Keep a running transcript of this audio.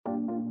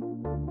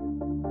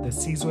The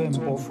Sizwe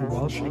Mpofu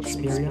Welsh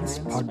Experience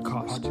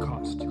Podcast.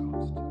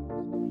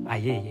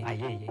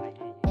 Aye.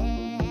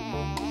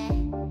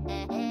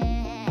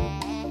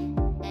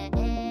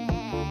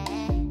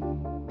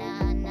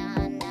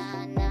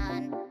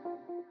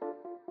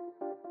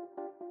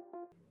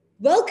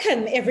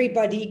 Welcome,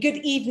 everybody. Good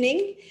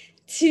evening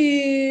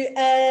to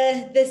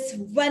this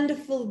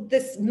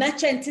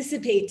much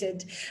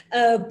anticipated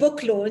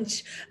book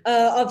launch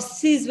of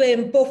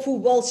Sizwe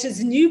Mpofu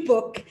Welsh's new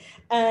book,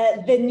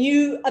 The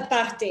New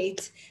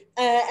Apartheid.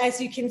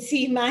 As you can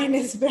see, mine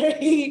is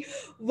very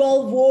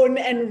well worn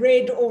and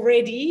read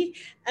already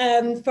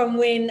from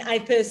when I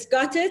first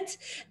got it.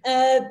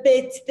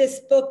 But this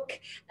book,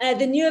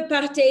 The New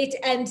Apartheid,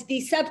 and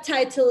the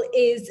subtitle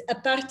is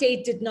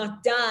Apartheid Did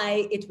Not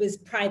Die, It Was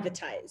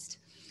Privatized.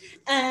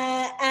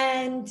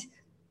 And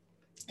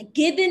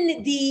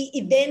given the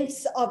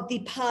events of the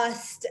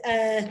past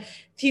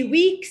few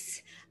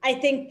weeks, I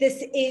think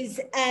this is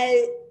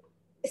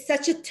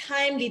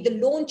the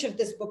launch of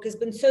this book has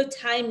been so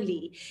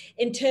timely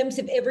in terms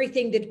of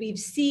everything that we've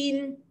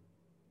seen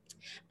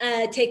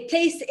take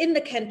place in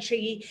the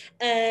country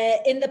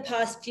in the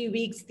past few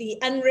weeks, the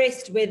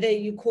unrest, whether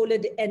you call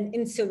it an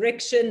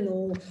insurrection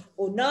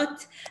or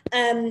not,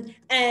 and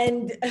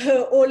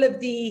all of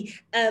the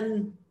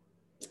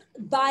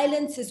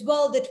violence as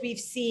well that we've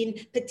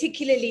seen,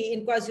 particularly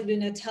in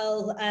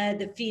KwaZulu-Natal,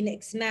 the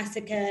Phoenix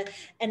massacre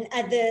and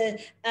other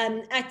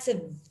acts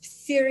of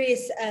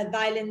serious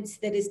violence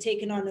that has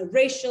taken on a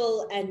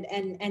racial and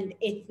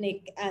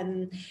ethnic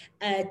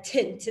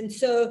tint. And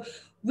so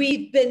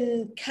we've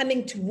been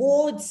coming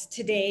towards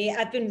today.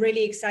 I've been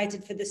really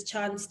excited for this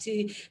chance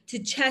to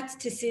chat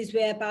to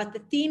Sizwe about the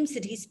themes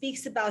that he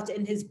speaks about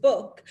in his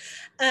book,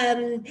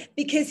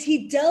 because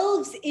he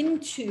delves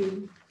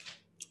into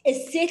a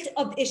set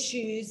of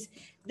issues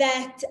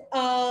that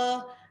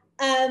are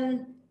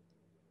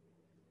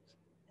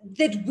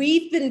that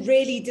we've been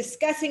really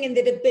discussing and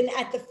that have been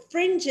at the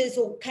fringes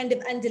or kind of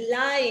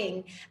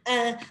underlying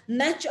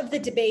much of the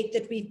debate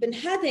that we've been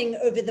having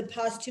over the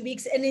past 2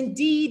 weeks, and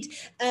indeed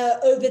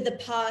over the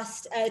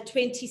past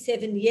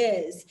 27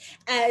 years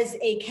as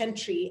a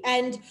country.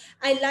 And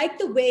I like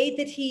the way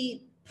that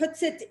he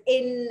puts it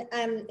in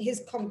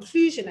his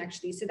conclusion,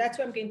 actually. So that's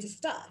where I'm going to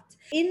start.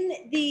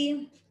 In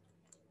the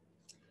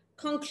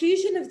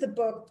conclusion of the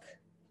book,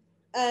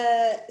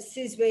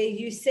 Sizwe,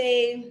 you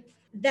say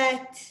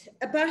that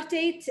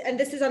apartheid, and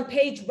this is on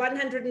page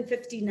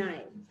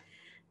 159,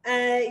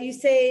 you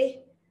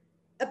say,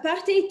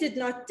 apartheid did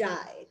not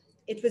die,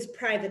 it was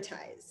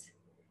privatized.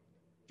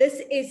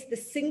 This is the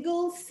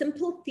single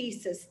simple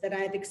thesis that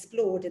I've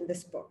explored in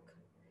this book.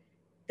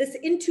 This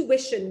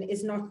intuition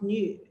is not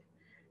new.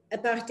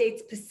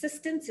 Apartheid's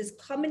persistence is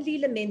commonly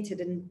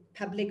lamented in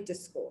public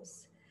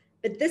discourse,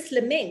 but this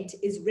lament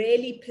is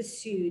rarely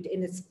pursued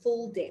in its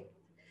full depth.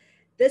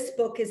 This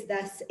book is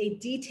thus a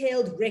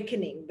detailed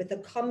reckoning with a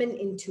common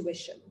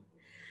intuition.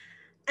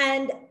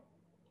 And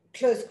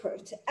close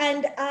quote.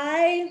 And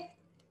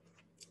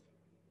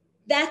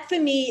that for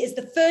me is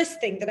the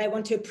first thing that I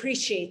want to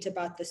appreciate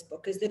about this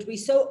book, is that we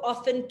so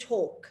often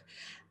talk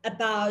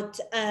about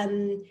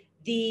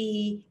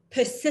the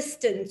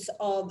persistence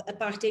of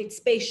apartheid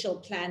spatial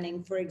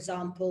planning, for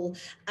example,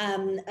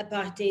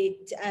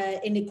 apartheid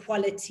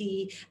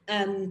inequality,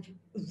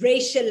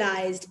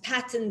 racialized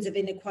patterns of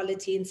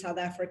inequality in South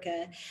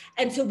Africa.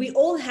 And so we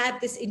all have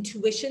this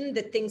intuition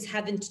that things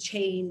haven't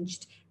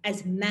changed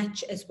as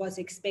much as was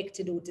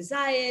expected or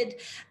desired.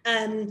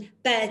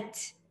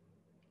 But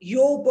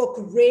your book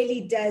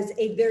really does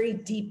a very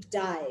deep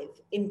dive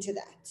into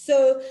that.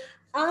 So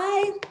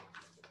I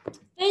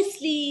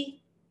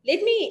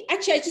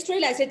just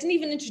realized I didn't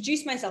even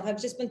introduce myself.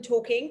 I've just been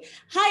talking.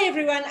 Hi,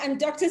 everyone. I'm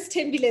Dr.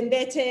 Stembile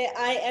Mbete.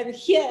 I am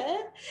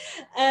here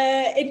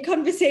in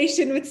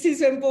conversation with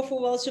Sizwe Mpofu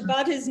Welsh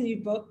about his new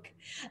book,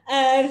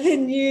 The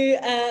New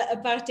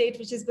Apartheid,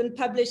 which has been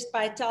published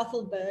by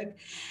Tafelberg.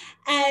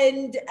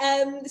 And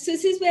so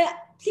Sizwe,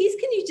 please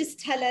can you just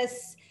tell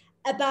us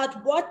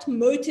about what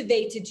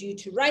motivated you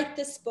to write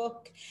this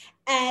book,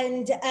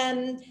 and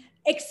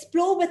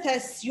explore with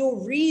us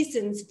your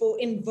reasons for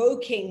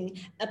invoking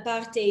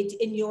apartheid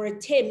in your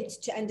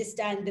attempt to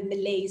understand the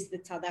malaise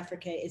that South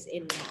Africa is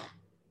in now.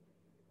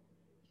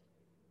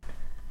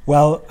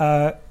 Well,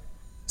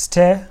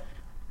 Ste,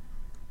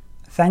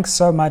 thanks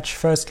so much.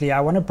 Firstly,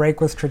 I want to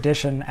break with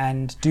tradition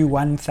and do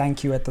one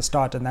thank you at the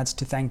start, and that's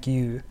to thank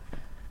you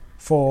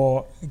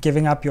for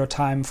giving up your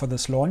time for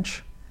this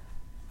launch.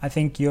 I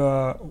think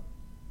you're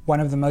one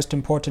of the most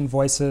important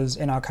voices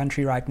in our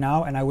country right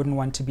now, and I wouldn't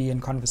want to be in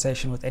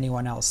conversation with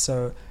anyone else.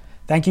 So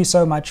thank you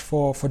so much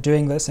for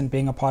doing this and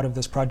being a part of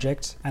this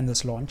project and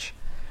this launch.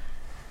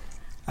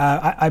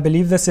 I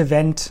believe this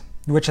event,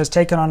 which has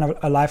taken on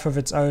a life of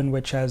its own,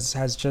 which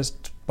has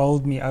just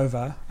bowled me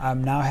over,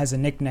 now has a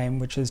nickname,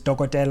 which is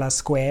Dokotela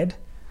Squared.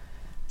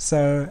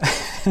 So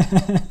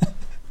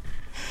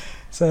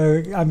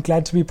so I'm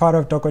glad to be part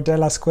of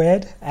Dokotela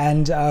Squared.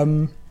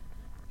 And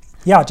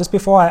yeah, just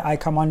before I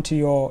come on to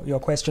your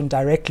question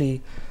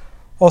directly,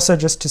 also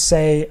just to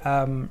say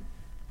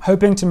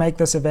hoping to make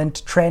this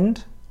event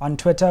trend on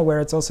Twitter, where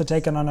it's also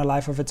taken on a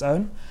life of its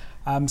own.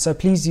 So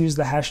please use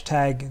the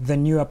hashtag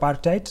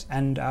 #TheNewApartheid,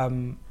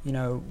 and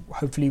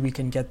hopefully we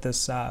can get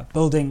this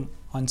building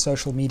on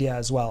social media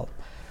as well.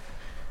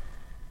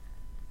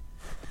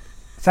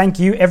 Thank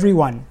you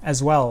everyone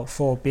as well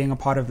for being a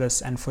part of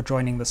this and for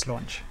joining this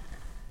launch.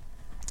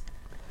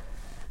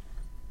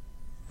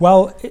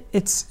 Well,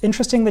 it's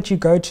interesting that you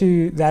go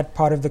to that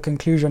part of the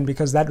conclusion,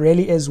 because that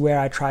really is where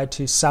I try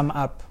to sum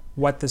up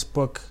what this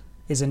book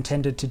is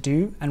intended to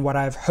do and what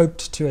I've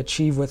hoped to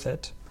achieve with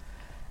it.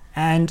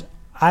 And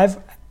I've,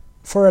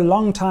 for a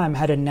long time,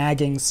 had a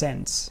nagging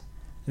sense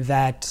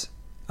that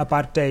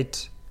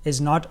apartheid is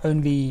not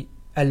only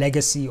a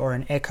legacy or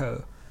an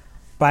echo,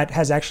 but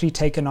has actually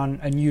taken on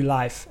a new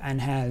life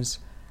and has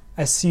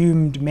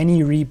assumed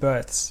many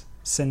rebirths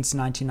since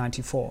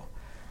 1994.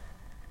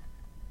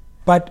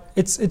 But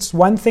it's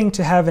one thing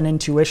to have an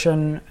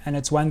intuition, and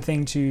it's one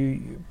thing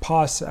to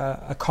pass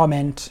a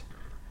comment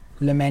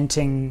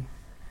lamenting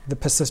the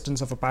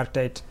persistence of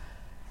apartheid,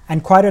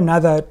 and quite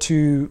another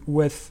to,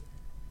 with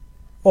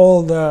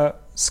all the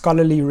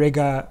scholarly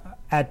rigor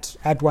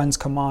at one's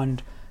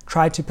command,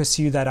 try to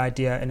pursue that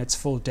idea in its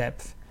full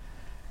depth.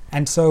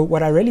 And so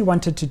what I really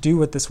wanted to do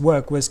with this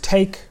work was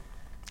take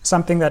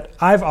something that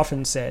I've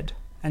often said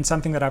and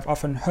something that I've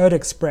often heard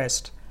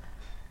expressed,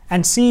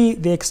 and see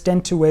the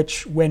extent to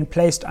which, when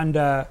placed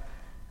under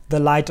the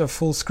light of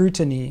full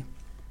scrutiny,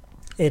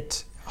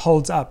 it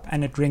holds up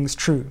and it rings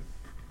true.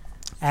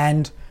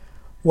 And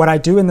what I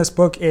do in this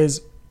book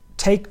is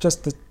take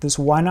just this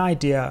one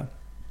idea,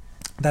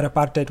 that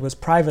apartheid was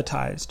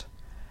privatized,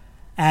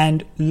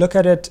 and look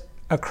at it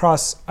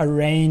across a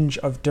range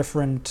of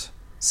different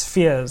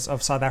spheres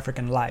of South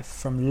African life,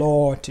 from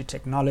law to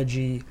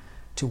technology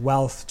to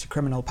wealth to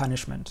criminal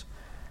punishment.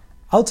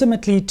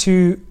 Ultimately,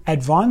 to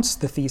advance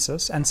the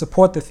thesis and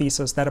support the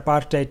thesis that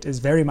apartheid is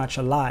very much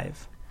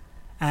alive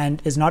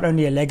and is not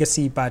only a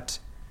legacy but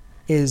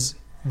is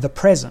the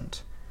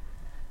present,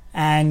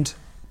 and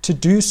to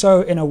do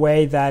so in a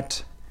way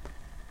that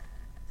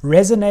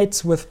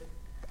resonates with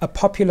a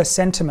popular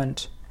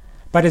sentiment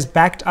but is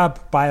backed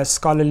up by a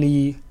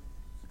scholarly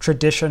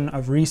tradition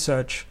of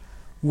research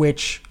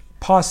which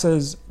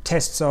passes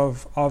tests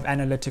of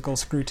analytical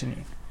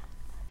scrutiny.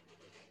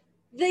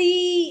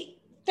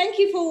 Thank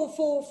you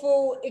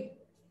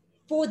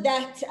for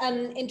that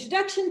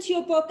introduction to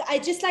your book.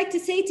 I'd just like to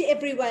say to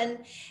everyone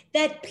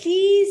that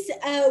please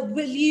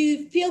will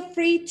you feel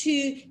free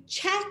to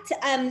chat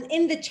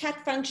in the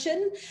chat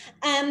function,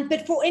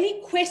 but for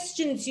any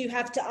questions you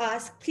have to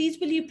ask, please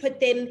will you put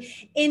them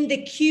in the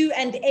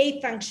Q&A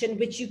function,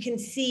 which you can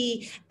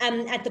see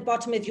at the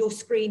bottom of your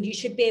screen. You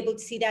should be able to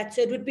see that.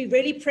 So it would be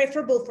really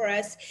preferable for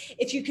us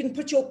if you can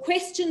put your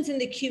questions in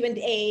the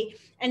Q&A,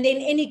 and then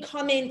any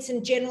comments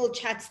and general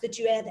chats that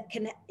you have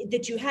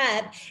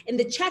in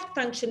the chat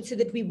function, so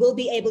that we will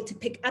be able to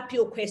pick up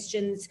your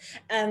questions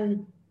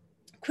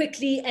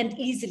quickly and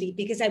easily,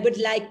 because I would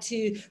like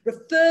to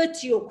refer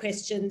to your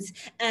questions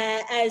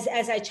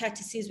as I chat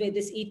to Sizwe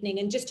this evening.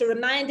 And just a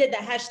reminder, the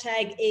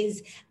hashtag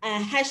is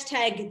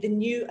hashtag the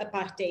new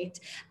apartheid,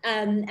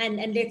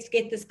 and let's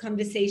get this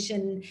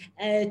conversation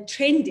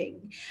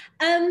trending.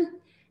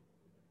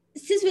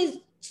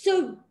 Sizwe,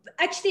 so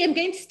actually I'm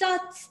going to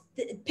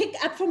pick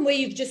up from where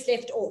you've just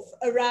left off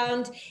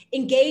around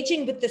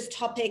engaging with this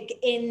topic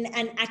in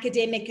an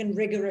academic and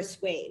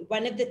rigorous way.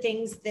 One of the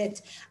things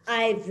that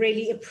I've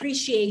really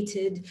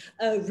appreciated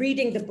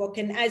reading the book,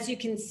 and as you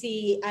can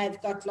see,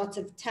 I've got lots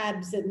of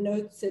tabs and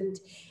notes, and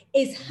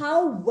is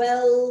how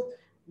well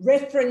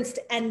referenced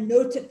and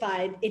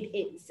notified it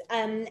is.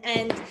 And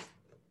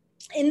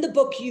in the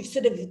book, you've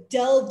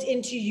delved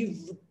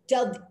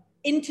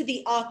into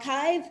the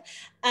archive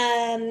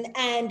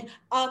and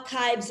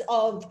archives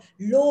of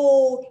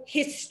law,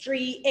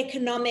 history,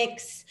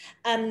 economics,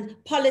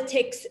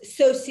 politics,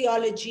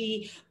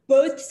 sociology,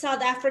 both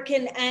South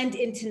African and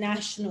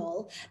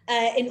international,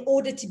 in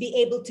order to be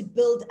able to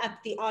build up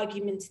the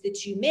arguments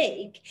that you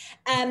make.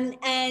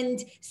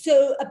 And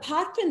so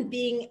apart from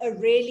being a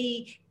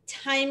really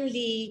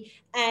timely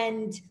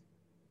and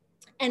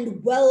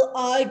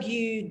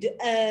well-argued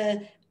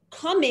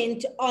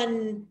comment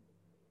on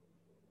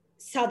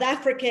South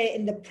Africa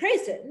in the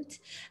present,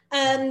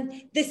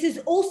 this is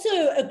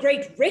also a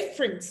great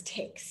reference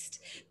text,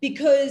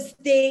 because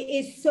there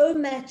is so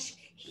much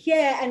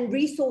here and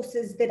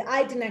resources that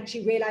I didn't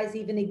actually realize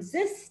even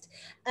exist,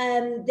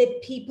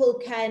 that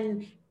people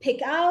can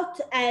pick out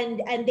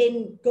and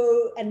then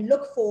go and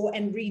look for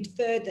and read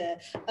further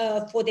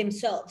for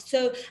themselves.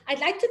 So I'd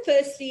like to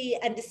firstly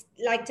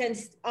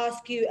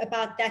ask you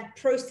about that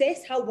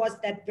process. How was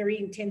that very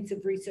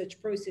intensive research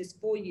process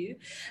for you?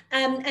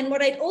 And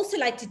what I'd also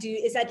like to do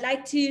is I'd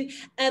like to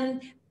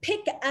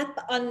pick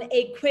up on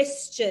a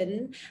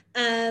question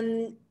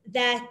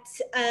that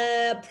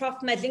Prof.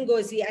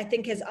 Madlingozi, I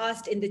think, has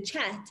asked in the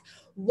chat.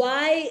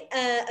 Why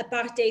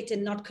apartheid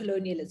and not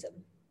colonialism?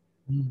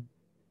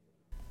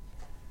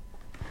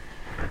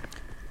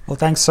 Well,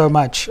 thanks so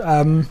much.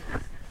 On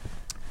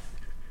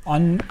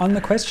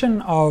the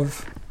question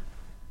of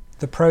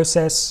the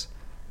process.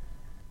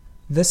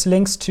 This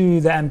links to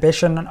the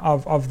ambition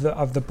of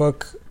the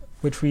book,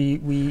 which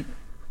we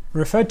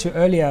referred to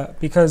earlier,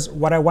 because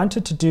what I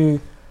wanted to do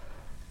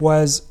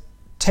was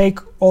take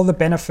all the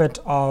benefit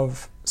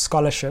of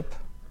scholarship,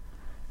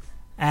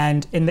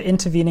 and in the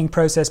intervening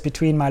process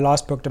between my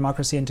last book,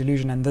 Democracy and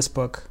Delusion, and this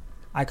book,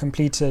 I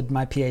completed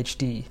my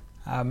PhD.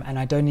 And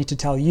I don't need to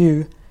tell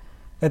you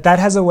that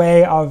has a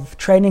way of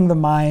training the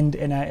mind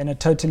in a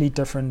totally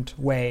different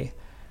way.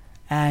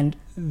 And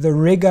the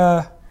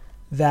rigor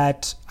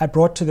that I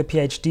brought to the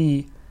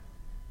PhD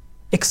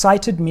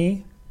excited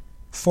me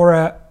for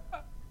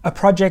a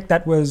project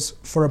that was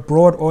for a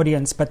broad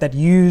audience, but that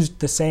used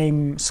the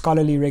same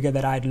scholarly rigor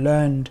that I'd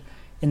learned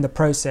in the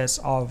process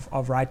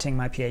of writing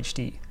my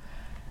PhD.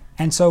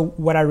 And so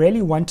what I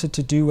really wanted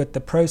to do with the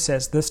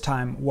process this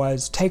time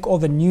was take all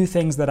the new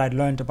things that I'd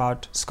learned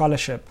about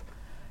scholarship,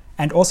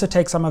 and also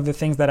take some of the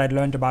things that I'd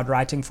learned about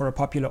writing for a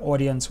popular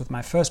audience with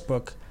my first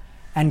book,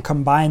 and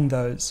combine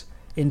those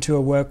into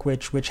a work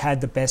which had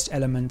the best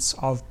elements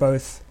of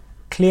both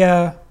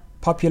clear,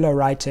 popular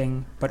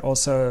writing, but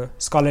also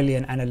scholarly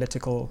and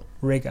analytical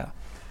rigor.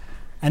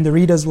 And the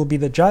readers will be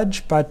the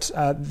judge, but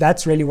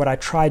that's really what I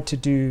tried to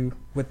do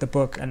with the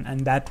book,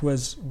 and that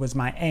was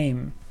my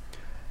aim.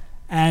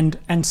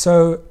 And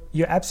so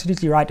you're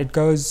absolutely right. It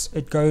goes.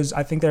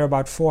 I think there are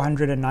about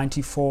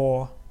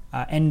 494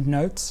 end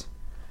notes,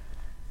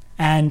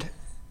 and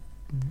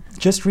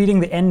just reading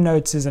the end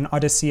notes is an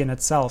odyssey in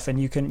itself.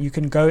 And you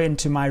can go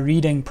into my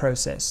reading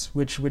process,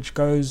 which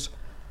goes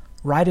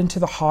right into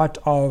the heart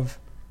of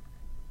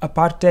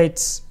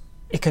apartheid's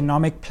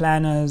economic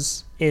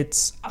planners,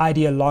 its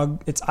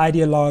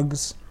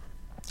ideologues,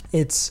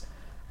 its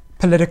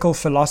political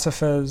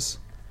philosophers,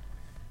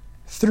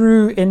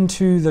 through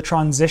into the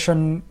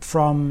transition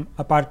from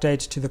apartheid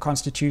to the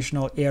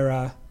constitutional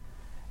era,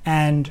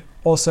 and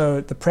also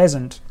the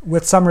present,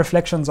 with some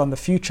reflections on the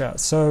future.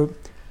 So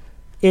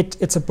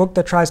it's a book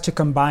that tries to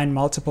combine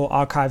multiple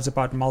archives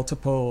about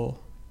multiple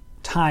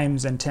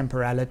times and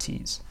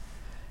temporalities.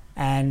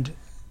 And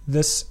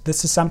this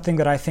is something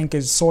that I think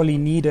is sorely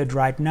needed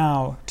right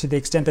now, to the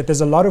extent that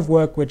there's a lot of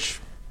work which,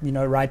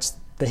 writes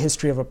the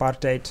history of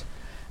apartheid.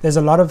 There's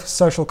a lot of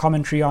social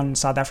commentary on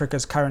South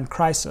Africa's current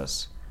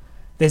crisis.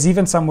 There's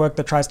even some work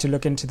that tries to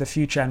look into the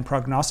future and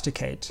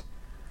prognosticate.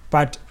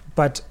 But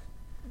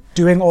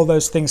doing all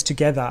those things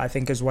together, I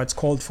think, is what's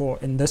called for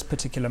in this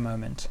particular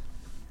moment.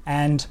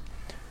 And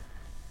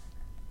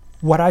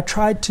what I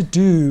tried to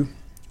do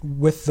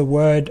with the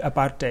word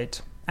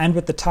apartheid and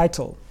with the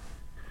title,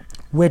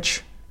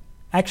 which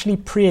actually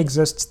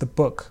pre-exists the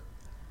book.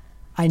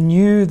 I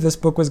knew this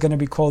book was going to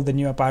be called The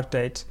New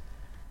Apartheid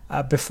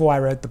before I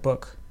wrote the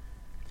book.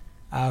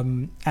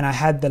 And I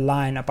had the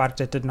line,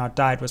 "Apartheid did not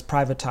die, it was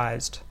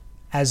privatized,"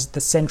 as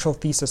the central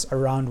thesis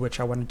around which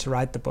I wanted to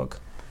write the book.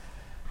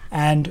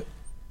 And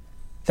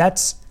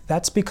that's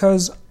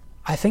because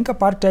I think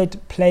apartheid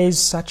plays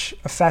such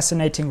a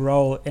fascinating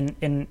role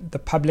in the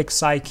public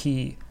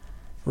psyche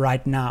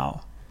right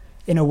now,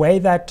 in a way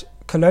that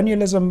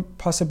colonialism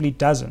possibly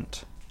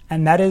doesn't.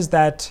 And that is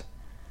that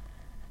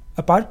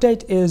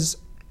apartheid is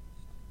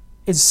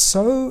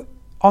so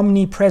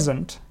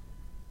omnipresent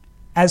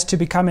as to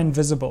become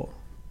invisible.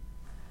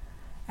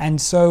 And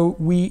so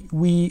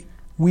we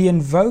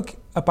invoke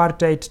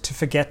apartheid to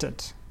forget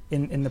it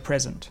in the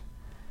present.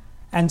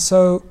 And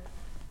so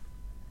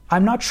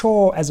I'm not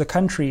sure, as a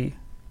country,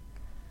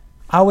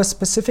 our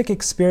specific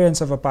experience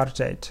of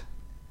apartheid,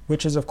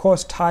 which is of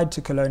course tied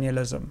to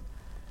colonialism,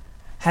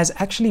 has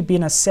actually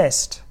been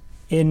assessed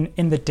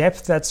in the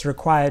depth that's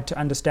required to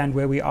understand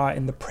where we are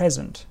in the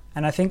present.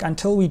 And I think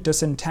until we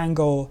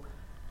disentangle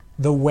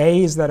the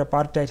ways that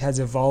apartheid has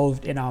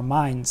evolved in our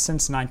minds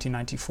since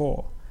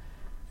 1994,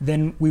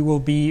 then we will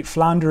be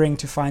floundering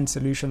to find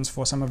solutions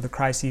for some of the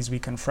crises we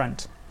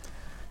confront.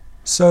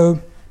 So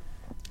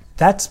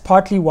that's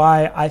partly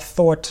why I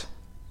thought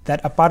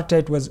that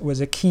apartheid was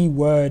a key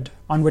word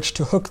on which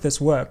to hook this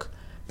work,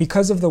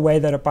 because of the way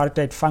that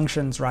apartheid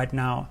functions right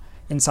now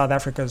in South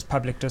Africa's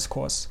public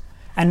discourse.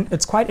 And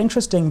it's quite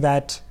interesting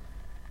that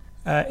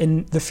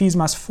in the Fees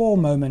Must Fall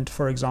moment,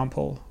 for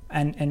example,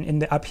 and in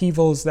the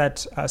upheavals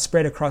that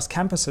spread across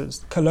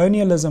campuses,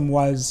 colonialism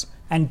was,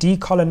 and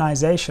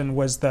decolonization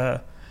was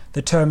the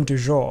term du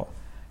jour.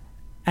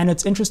 And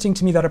it's interesting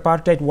to me that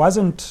apartheid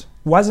wasn't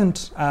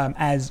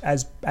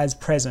as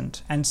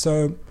present. And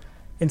so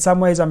in some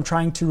ways I'm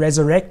trying to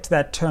resurrect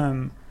that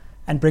term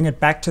and bring it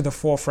back to the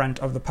forefront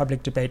of the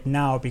public debate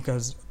now,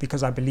 because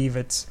I believe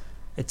it's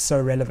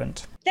so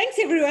relevant. Thanks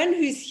everyone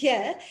who's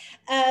here,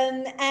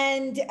 and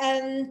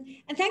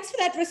thanks for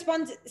that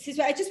response,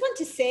 Sizwe. I just want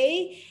to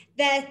say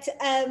that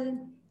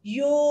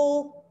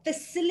your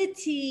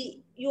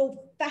facility, your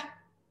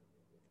faculty,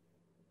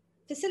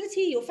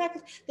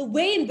 the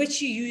way in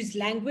which you use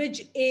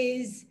language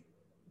is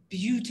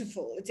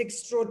beautiful. It's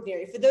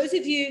extraordinary. For those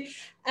of you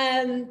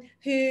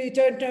who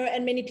don't know,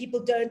 and many people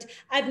don't,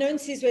 I've known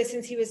Sizwe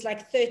since he was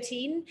like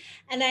 13,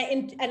 and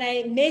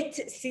I met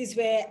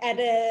Sizwe at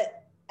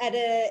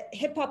a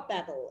hip hop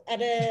battle.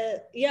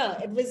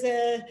 It was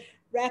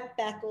rap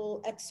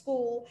battle at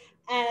school,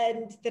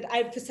 and that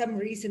I, for some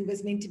reason,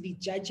 was meant to be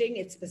judging.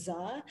 It's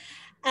bizarre.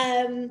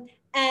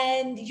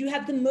 And you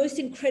have the most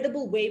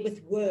incredible way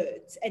with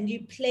words, and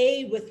you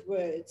play with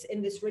words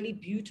in this really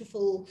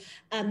beautiful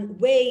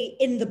way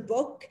in the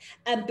book,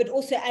 but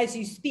also as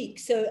you speak.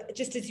 So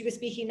just as you were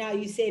speaking now,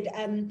 you said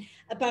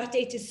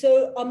apartheid is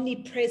so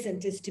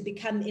omnipresent as to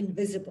become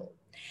invisible.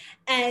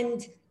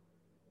 And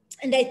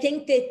I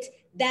think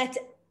that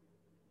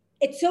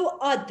it's so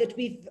odd that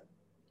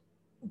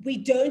we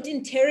don't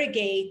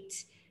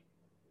interrogate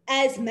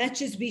as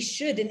much as we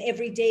should in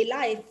everyday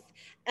life.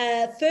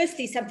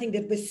 Firstly, something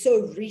that was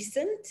so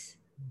recent,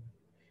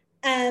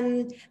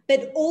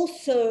 but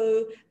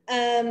also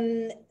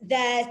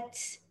that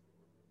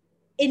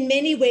in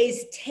many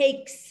ways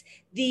takes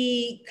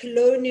the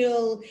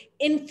colonial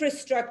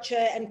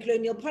infrastructure and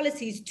colonial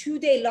policies to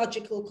their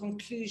logical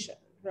conclusion,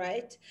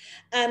 right?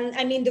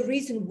 I mean, the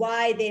reason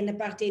why then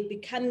apartheid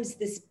becomes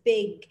this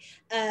big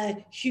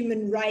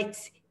human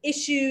rights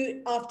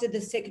issue after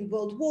the Second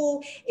World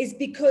War is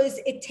because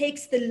it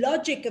takes the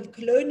logic of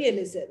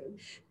colonialism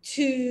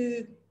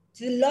to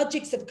the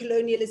logics of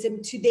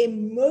colonialism to their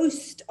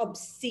most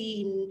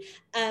obscene,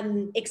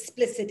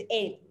 explicit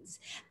ends,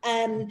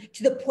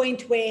 to the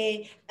point where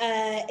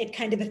it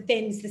kind of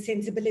offends the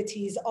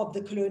sensibilities of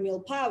the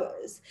colonial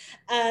powers.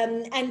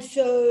 And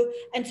so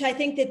I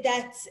think that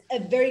that's a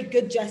very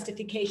good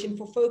justification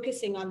for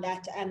focusing on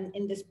that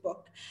in this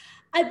book.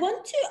 I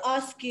want to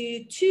ask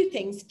you two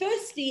things.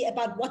 Firstly,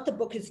 about what the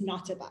book is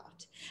not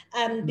about,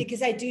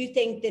 because I do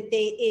think that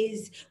there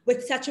is,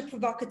 with such a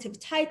provocative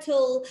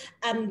title,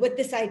 with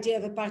this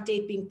idea of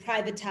apartheid being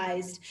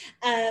privatized,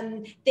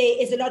 there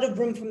is a lot of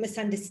room for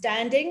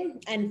misunderstanding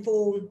and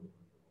for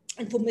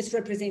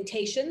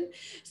misrepresentation.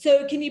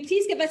 So can you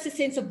please give us a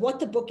sense of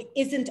what the book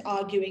isn't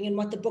arguing and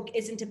what the book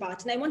isn't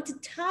about? And I want to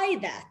tie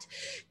that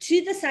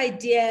to this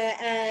idea.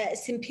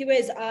 Simpiwe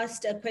has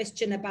asked a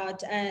question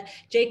about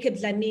Jacob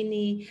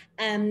Dlamini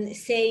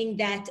saying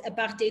that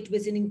apartheid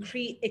was an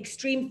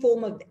extreme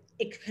form of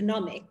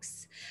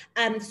economics.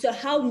 So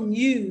how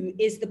new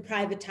is the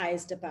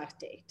privatized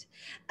apartheid?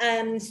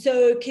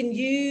 So can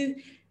you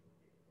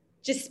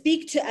just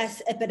speak to us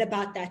a bit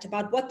about that,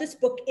 about what this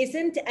book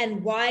isn't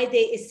and why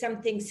there is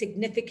something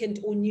significant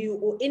or new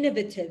or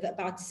innovative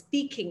about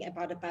speaking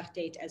about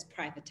apartheid as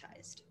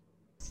privatized?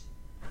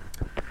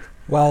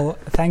 Well,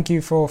 thank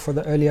you for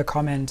the earlier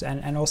comment,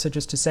 and also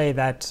just to say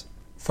that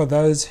for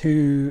those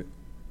who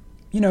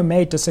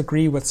may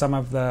disagree with some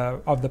of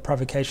the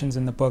provocations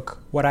in the book,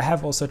 what I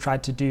have also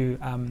tried to do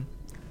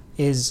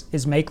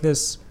is make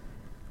this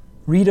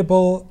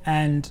readable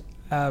and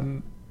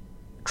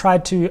try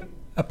to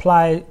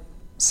apply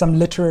some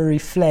literary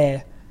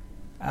flair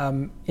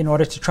in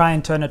order to try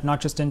and turn it not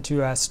just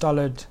into a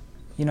stolid,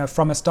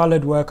 from a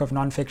stolid work of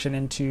nonfiction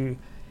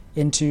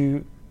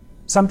into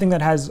something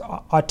that has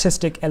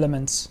artistic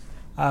elements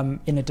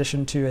in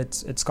addition to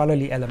its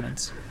scholarly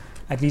elements.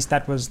 At least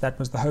that was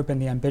the hope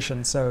and the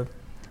ambition. So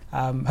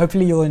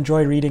hopefully you'll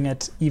enjoy reading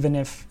it, even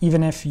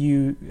if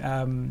you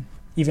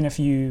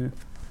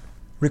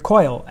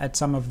recoil at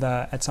some of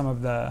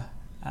the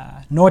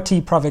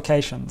naughty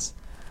provocations.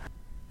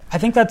 I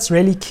think that's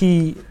really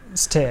key,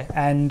 Ste.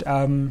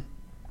 And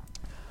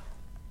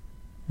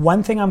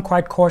one thing I'm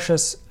quite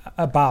cautious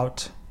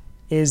about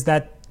is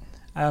that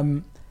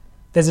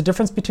there's a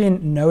difference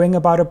between knowing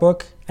about a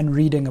book and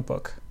reading a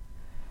book.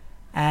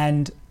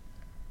 And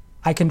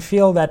I can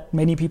feel that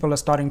many people are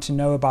starting to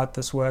know about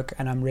this work,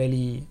 and I'm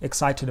really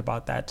excited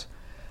about that.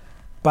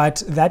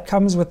 But that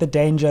comes with the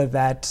danger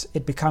that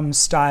it becomes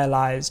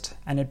stylized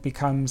and it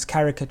becomes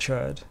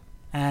caricatured.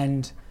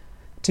 And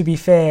to be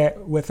fair,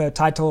 with a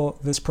title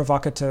this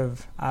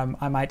provocative,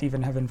 I might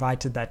even have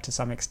invited that to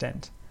some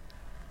extent.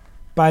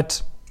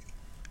 But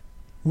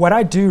what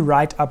I do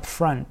right up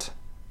front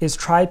is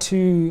try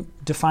to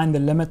define the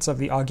limits of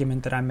the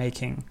argument that I'm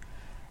making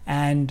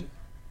and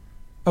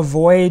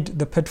avoid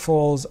the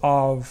pitfalls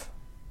of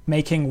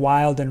making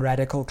wild and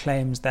radical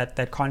claims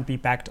that can't be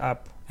backed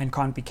up and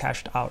can't be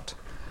cashed out.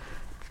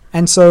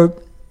 And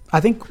so I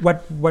think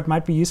what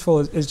might be useful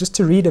is just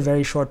to read a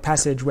very short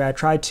passage where I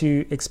try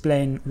to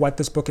explain what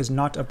this book is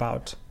not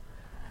about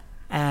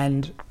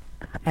and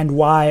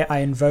why I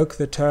invoke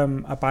the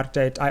term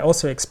apartheid. I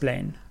also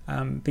explain,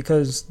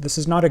 because this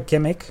is not a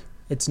gimmick.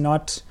 It's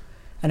not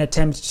an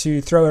attempt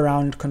to throw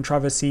around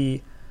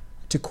controversy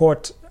to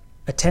court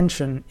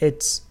attention.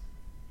 It's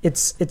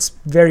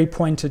very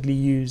pointedly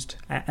used,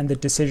 and the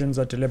decisions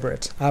are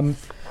deliberate.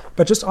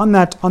 But just on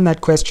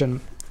that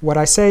question, what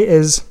I say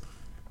is,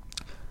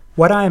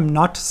 what I am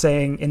not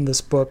saying in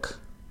this book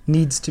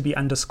needs to be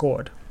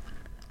underscored.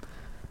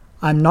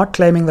 I'm not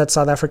claiming that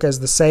South Africa is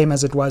the same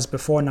as it was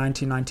before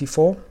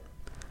 1994.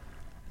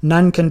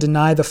 None can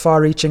deny the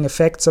far-reaching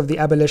effects of the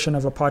abolition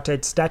of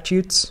apartheid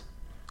statutes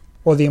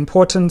or the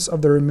importance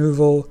of the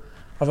removal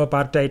of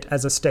apartheid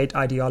as a state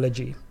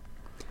ideology.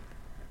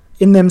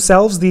 In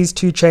themselves, these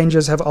two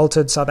changes have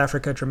altered South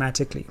Africa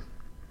dramatically.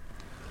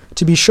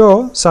 To be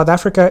sure, South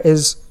Africa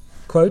is,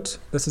 quote,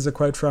 this is a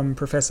quote from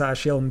Professor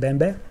Achille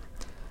Mbembe,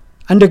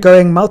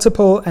 undergoing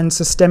multiple and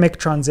systemic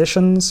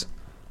transitions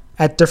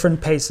at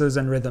different paces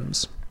and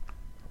rhythms.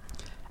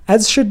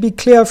 As should be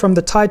clear from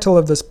the title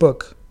of this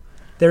book,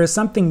 there is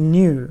something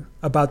new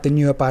about the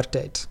new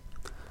apartheid.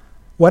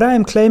 What I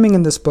am claiming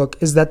in this book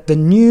is that the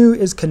new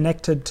is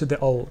connected to the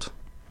old.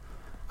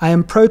 I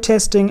am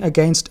protesting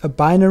against a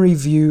binary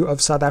view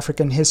of South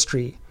African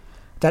history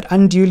that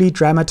unduly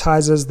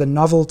dramatizes the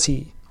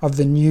novelty of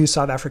the new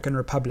South African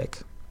Republic.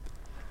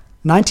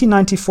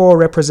 1994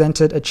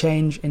 represented a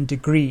change in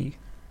degree,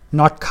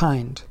 not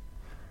kind.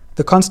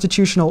 The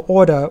constitutional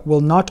order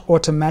will not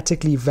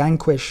automatically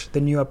vanquish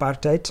the new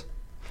apartheid,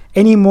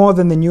 any more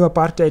than the new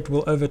apartheid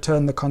will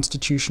overturn the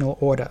constitutional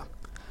order.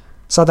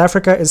 South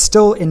Africa is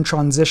still in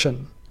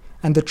transition,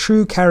 and the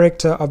true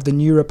character of the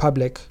new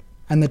republic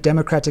and the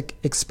democratic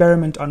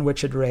experiment on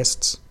which it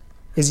rests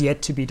is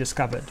yet to be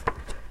discovered.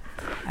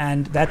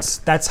 And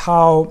that's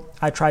how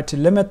I try to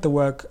limit the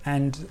work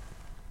and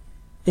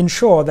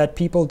ensure that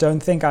people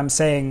don't think I'm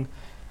saying,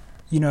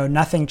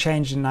 nothing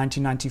changed in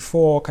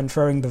 1994,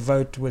 conferring the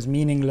vote was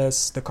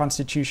meaningless, the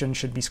constitution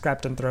should be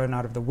scrapped and thrown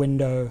out of the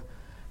window.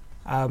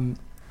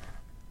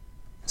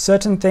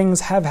 Certain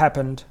things have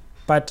happened,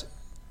 but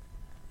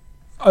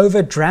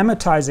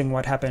over-dramatizing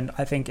what happened,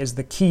 I think, is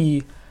the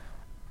key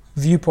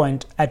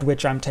viewpoint at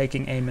which I'm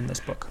taking aim in this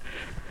book.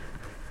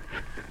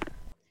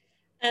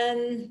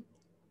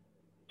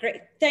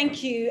 Great,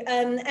 thank you.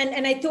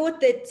 And I thought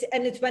that,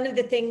 and it's one of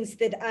the things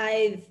that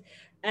I've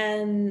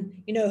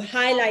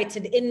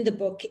highlighted in the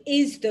book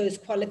is those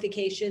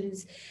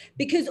qualifications,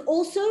 because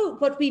also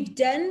what we've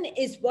done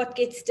is what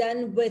gets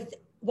done with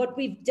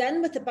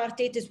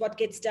apartheid is what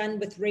gets done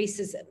with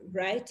racism,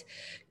 right?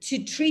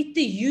 To treat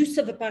the use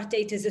of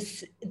apartheid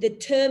as the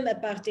term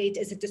apartheid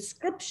as a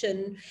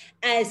description,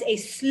 as a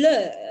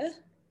slur,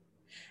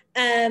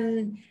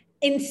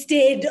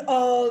 instead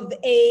of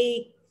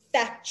a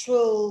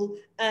factual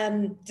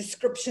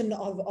description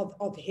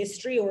of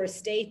history or a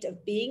state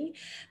of being,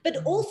 but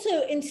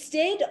also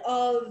instead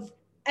of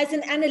as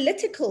an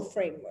analytical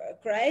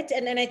framework, right?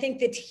 And I think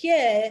that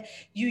here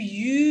you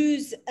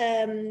use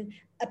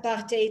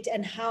apartheid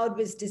and how it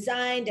was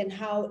designed and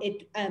how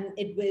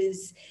it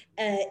was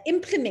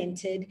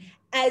implemented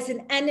as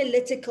an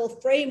analytical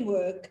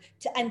framework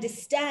to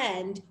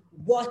understand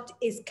what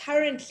is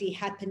currently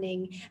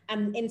happening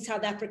in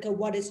South Africa,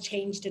 what has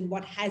changed and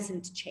what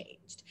hasn't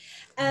changed.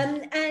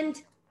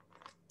 And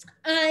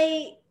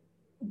I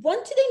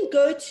want to then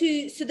go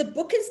to, so the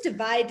book is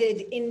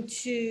divided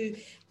into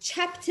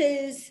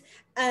chapters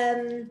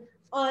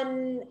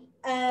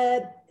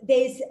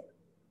there's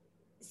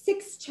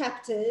 6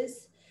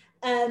 chapters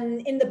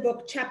in the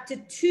book. Chapter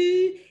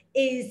 2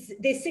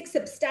 there's 6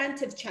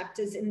 substantive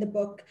chapters in the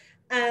book,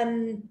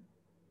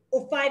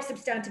 or 5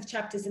 substantive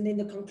chapters, and then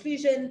the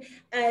conclusion.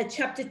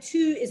 Chapter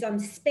 2 is on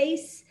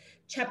space.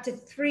 Chapter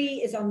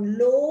 3 is on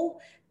law.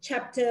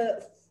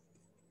 Chapter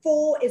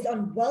 4 is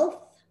on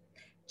wealth.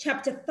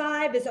 Chapter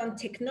 5 is on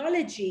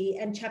technology,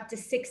 and chapter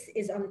 6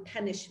 is on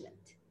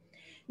punishment.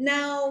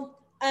 Now,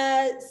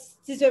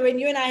 so when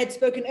you and I had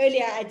spoken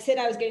earlier, I'd said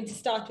I was going to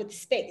start with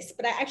space,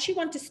 but I actually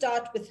want to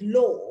start with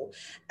law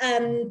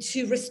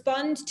to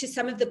respond to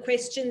some of the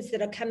questions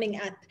that are coming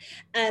up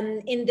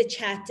in the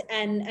chat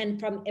and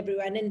from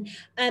everyone.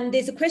 And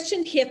there's a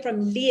question here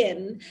from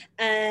Liam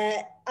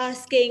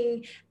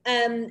asking,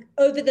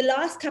 over the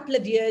last couple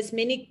of years,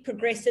 many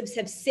progressives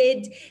have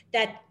said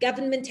that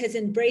government has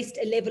embraced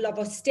a level of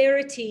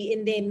austerity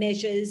in their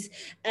measures.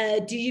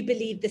 Do you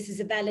believe this is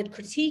a valid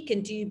critique,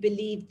 and do you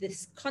believe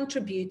this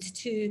contributes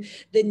to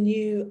the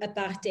new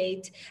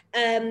apartheid?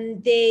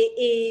 There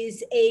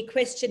is a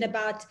question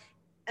about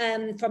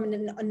from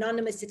an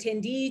anonymous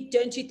attendee,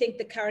 don't you think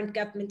the current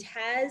government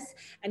has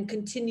and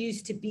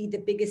continues to be the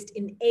biggest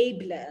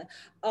enabler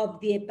of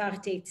the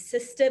apartheid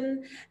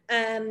system?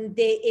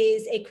 There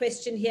is a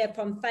question here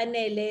from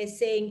Fanele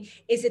saying,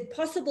 is it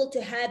possible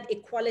to have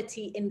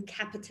equality in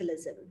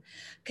capitalism?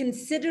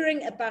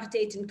 Considering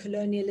apartheid and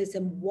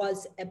colonialism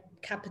was a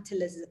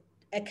capitalist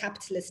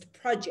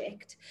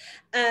project.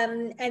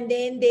 And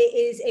then there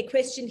is a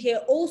question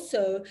here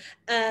also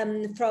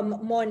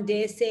from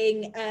Monde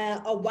saying,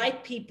 are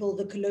white people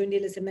the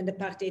colonialism and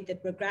apartheid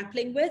that we're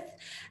grappling with?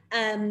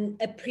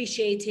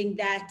 Appreciating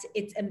that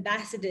its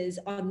ambassadors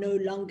are no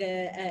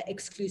longer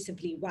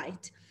exclusively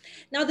white.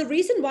 Now, the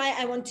reason why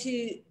I want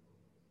to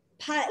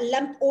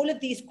lump all of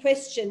these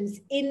questions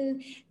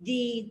in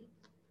the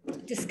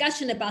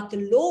discussion about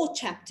the law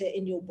chapter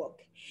in your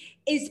book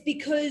is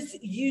because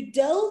you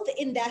delve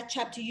in that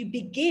chapter, you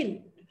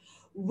begin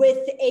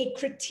with a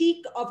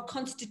critique of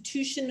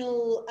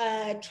constitutional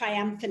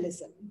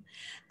triumphalism.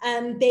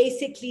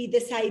 Basically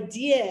this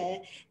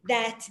idea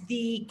that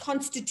the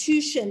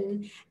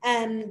constitution,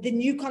 the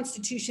new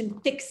constitution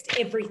fixed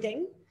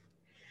everything,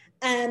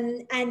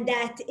 and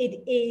that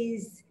it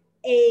is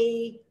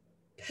a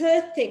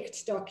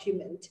perfect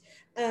document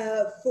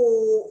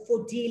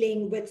for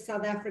dealing with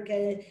South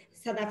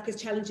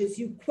Africa's challenges.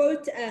 You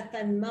quote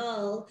Van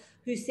Maal,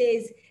 who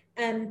says,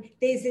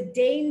 there's a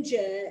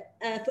danger,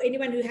 for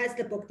anyone who has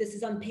the book, this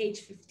is on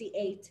page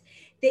 58,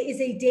 there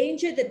is a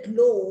danger that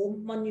law,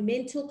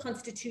 monumental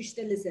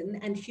constitutionalism,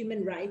 and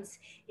human rights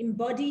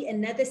embody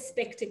another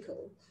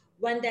spectacle,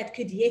 one that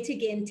could yet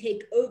again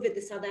take over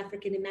the South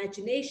African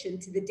imagination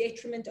to the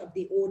detriment of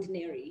the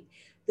ordinary,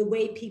 the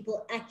way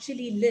people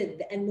actually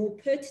live, and more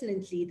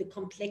pertinently, the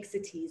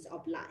complexities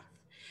of life.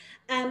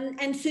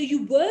 And so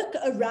you work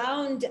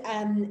around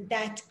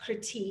that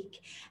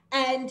critique,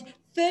 and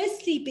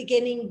firstly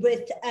beginning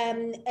with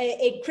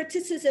a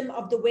criticism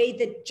of the way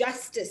that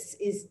justice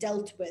is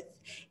dealt with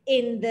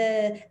in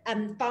the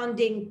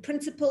founding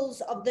principles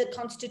of the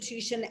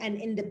Constitution and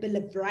in the Bill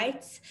of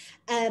Rights,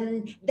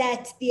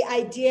 that the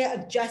idea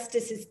of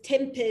justice is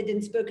tempered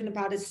and spoken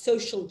about as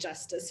social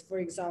justice, for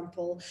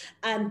example,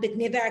 but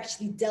never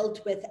actually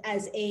dealt with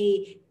as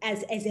a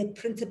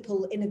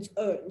principle in its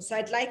own. So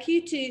I'd like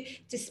you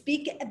to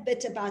speak a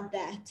bit about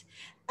that.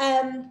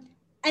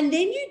 And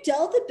then you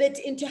delve a bit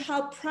into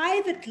how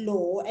private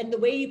law, and the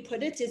way you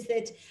put it is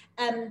that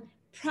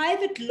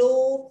private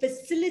law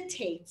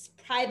facilitates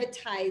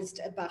privatized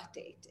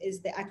apartheid,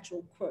 is the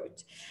actual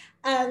quote.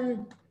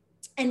 And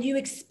you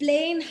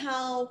explain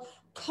how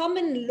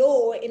common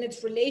law in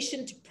its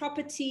relation to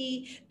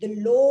property, the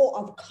law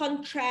of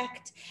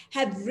contract,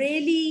 have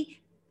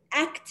really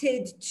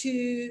acted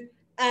to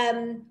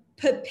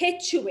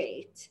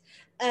perpetuate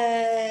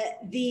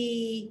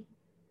the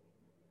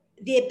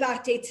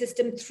apartheid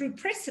system through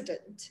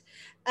precedent.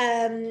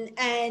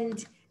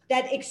 And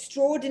that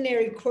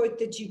extraordinary quote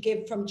that you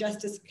give from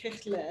Justice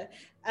Kirchler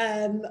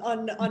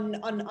on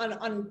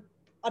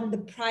the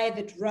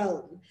private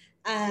realm,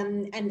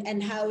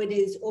 and how it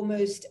is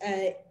almost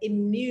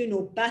immune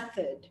or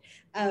buffered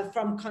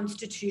from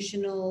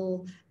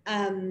constitutional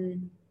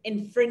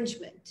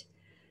infringement.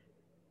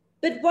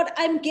 But what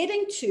I'm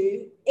getting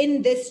to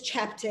in this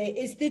chapter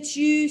is that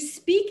you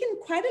speak in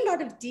quite a lot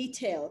of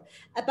detail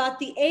about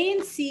the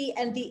ANC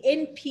and the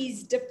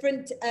NP's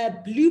different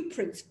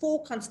blueprints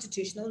for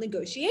constitutional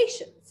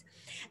negotiations.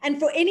 And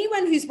for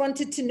anyone who's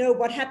wanted to know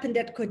what happened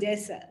at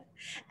CODESA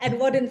and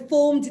what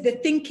informed the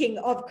thinking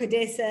of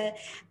CODESA,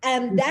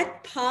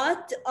 that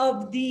part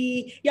of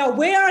the,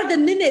 where are the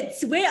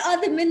minutes? Where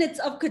are the minutes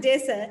of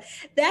CODESA?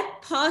 That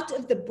part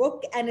of the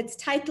book, and it's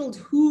titled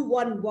Who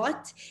Won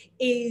What,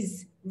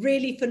 is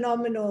really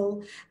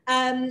phenomenal.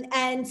 And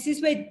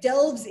Sizwe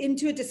delves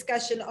into a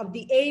discussion of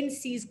the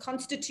ANC's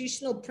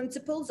constitutional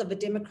principles of a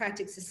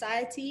democratic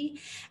society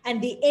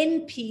and the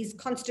NP's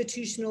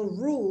constitutional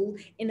rule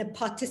in a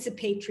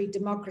participatory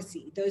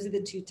democracy. Those are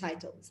the two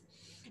titles.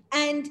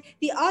 And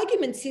the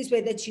argument,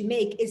 Sizwe, that you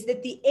make is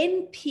that the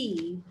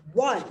NP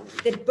won,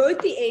 that both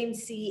the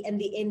ANC and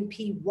the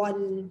NP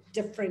won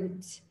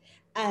different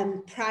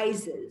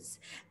prizes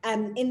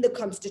in the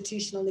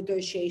constitutional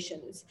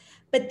negotiations.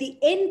 But the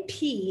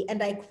NP,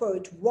 and I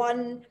quote,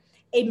 won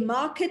a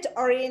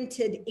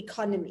market-oriented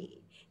economy.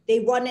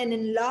 They won an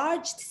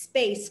enlarged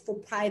space for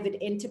private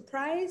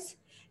enterprise.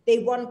 They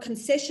won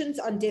concessions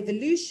on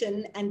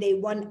devolution, and they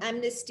won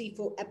amnesty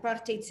for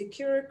apartheid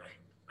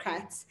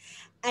securocrats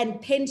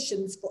and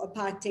pensions for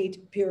apartheid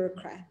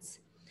bureaucrats.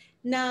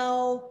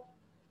 Now,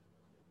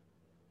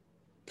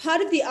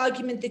 part of the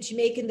argument that you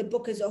make in the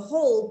book as a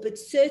whole, but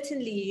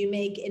certainly you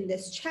make in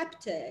this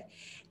chapter,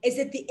 is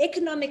that the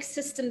economic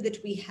system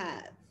that we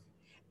have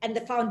and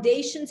the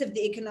foundations of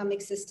the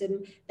economic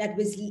system that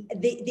was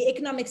the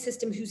economic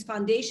system whose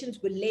foundations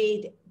were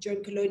laid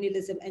during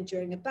colonialism and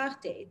during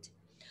apartheid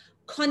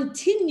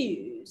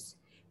continues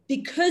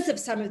because of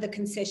some of the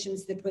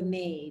concessions that were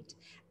made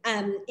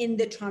in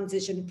the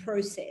transition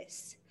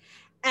process.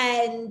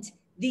 And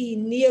the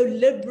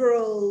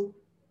neoliberal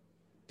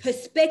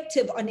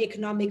perspective on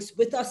economics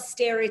with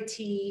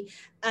austerity,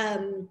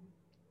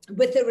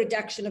 with a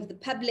reduction of the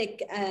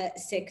public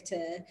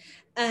sector,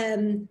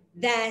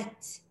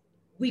 that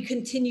we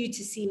continue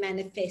to see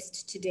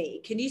manifest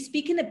today. Can you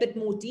speak in a bit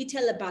more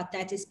detail about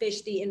that,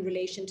 especially in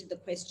relation to the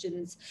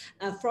questions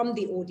from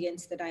the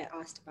audience that I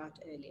asked about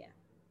earlier?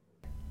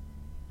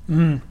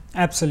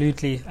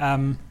 Absolutely.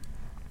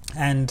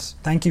 And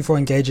thank you for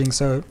engaging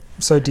so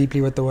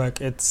deeply with the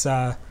work. It's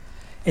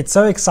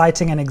so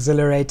exciting and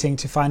exhilarating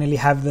to finally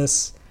have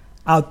this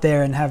out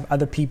there and have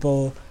other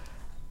people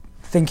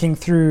thinking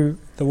through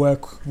the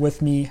work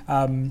with me.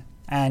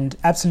 And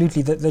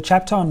absolutely, the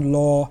chapter on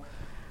law,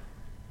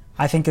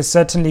 I think, is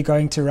certainly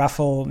going to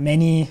ruffle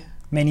many,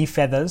 many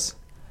feathers,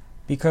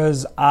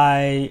 because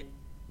I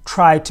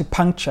try to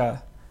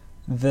puncture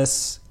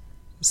this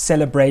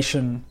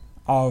celebration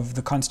of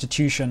the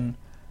Constitution,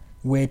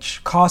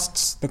 which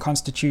casts the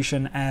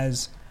Constitution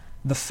as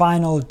the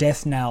final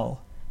death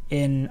knell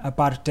in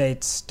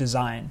apartheid's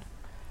design.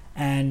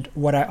 And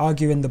what I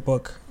argue in the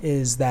book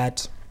is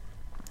that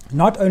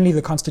not only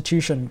the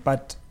Constitution,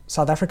 but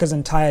South Africa's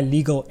entire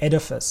legal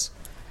edifice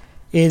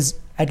is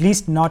at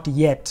least not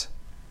yet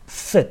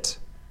fit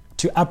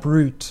to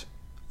uproot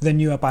the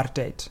new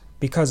apartheid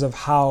because of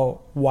how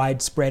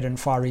widespread and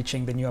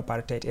far-reaching the new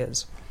apartheid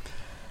is.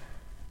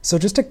 So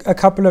just a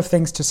couple of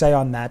things to say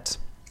on that.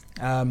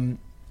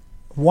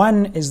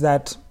 One is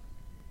that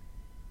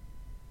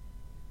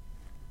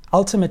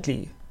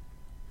ultimately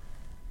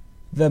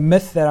the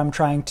myth that I'm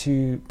trying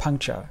to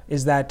puncture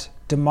is that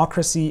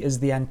democracy is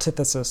the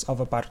antithesis of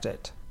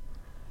apartheid.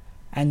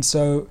 And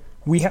so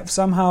we have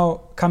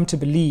somehow come to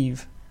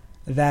believe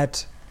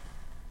that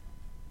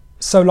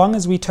so long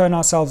as we turn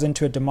ourselves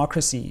into a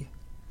democracy,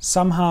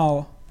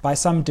 somehow, by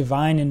some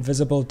divine,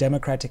 invisible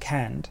democratic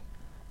hand,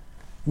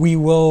 we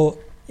will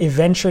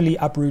eventually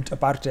uproot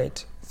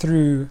apartheid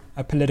through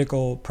a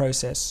political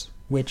process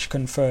which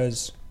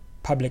confers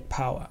public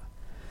power.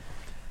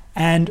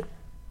 And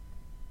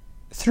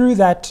through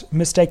that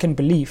mistaken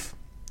belief,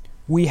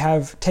 we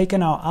have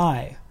taken our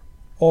eye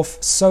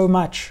off so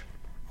much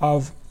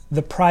of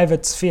the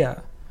private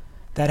sphere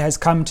that has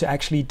come to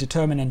actually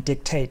determine and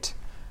dictate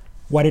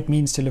what it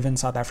means to live in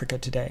South Africa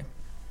today.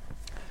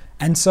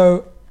 And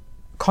so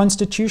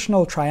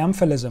constitutional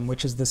triumphalism,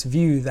 which is this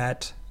view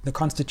that the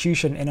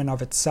Constitution in and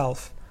of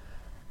itself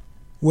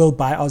will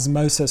by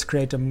osmosis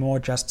create a more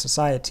just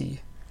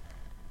society,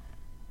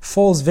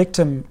 falls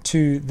victim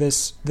to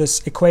this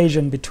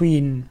equation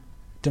between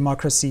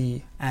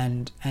democracy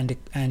and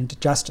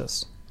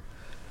justice.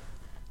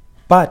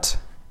 But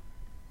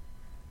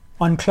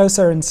on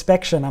closer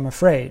inspection, I'm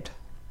afraid,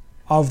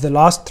 of the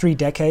last 3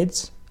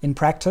 decades in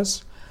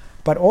practice,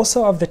 but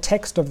also of the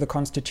text of the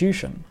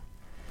Constitution,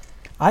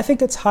 I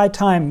think it's high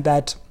time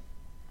that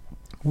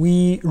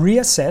we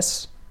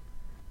reassess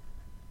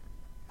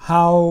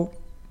how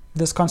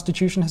this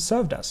Constitution has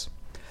served us.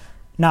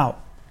 Now,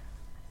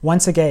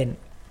 once again,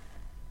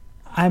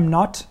 I'm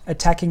not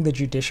attacking the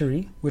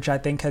judiciary, which I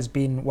think has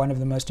been one of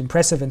the most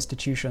impressive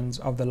institutions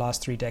of the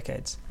last 3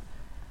 decades.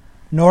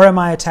 Nor am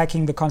I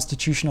attacking the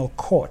Constitutional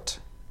Court,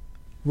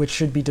 which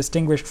should be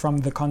distinguished from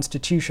the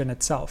Constitution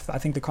itself. I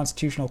think the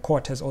Constitutional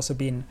Court has also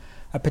been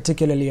a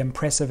particularly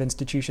impressive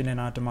institution in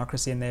our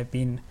democracy, and there have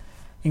been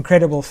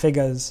incredible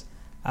figures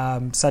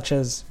such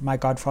as my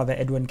godfather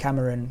Edwin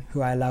Cameron,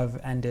 who I love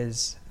and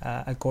is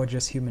a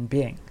gorgeous human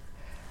being.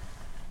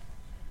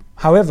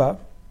 However,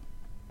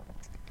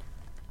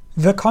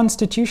 the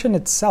Constitution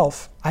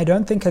itself, I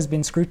don't think has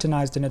been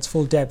scrutinized in its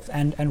full depth,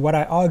 and what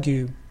I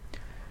argue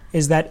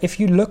is that if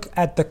you look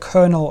at the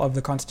kernel of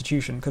the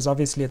Constitution, because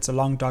obviously it's a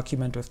long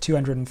document with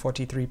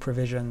 243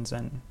 provisions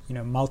and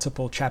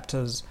multiple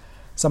chapters,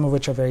 some of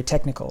which are very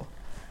technical.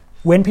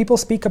 When people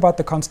speak about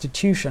the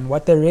Constitution,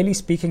 what they're really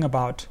speaking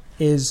about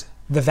is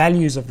the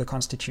values of the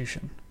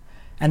Constitution.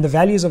 And the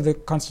values of the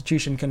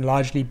Constitution can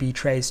largely be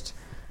traced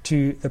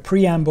to the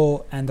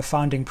preamble and the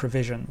founding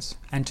provisions,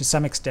 and to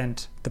some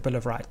extent the Bill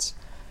of Rights.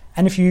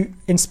 And if you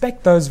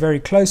inspect those very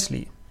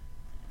closely,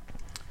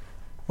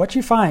 what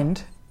you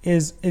find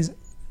is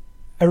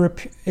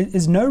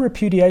no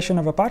repudiation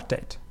of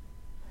apartheid.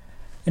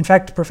 In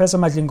fact, Professor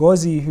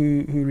Madlingozi,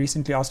 who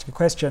recently asked a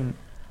question,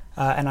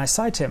 and I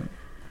cite him,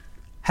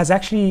 has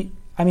actually,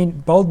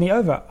 bowled me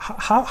over.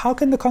 How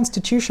can the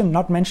Constitution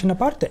not mention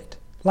apartheid?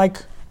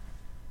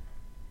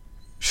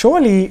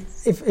 Surely,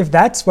 if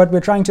that's what we're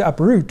trying to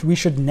uproot, we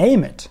should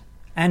name it.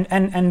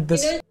 And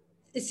this.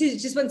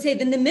 Just want to say,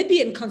 the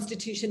Namibian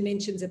Constitution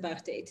mentions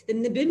apartheid. The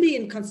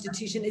Namibian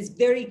Constitution is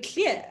very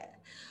clear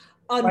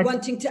on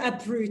wanting to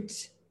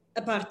uproot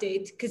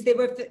apartheid, because they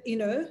were,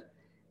 the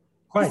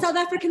South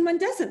African one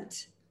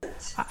doesn't.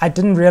 I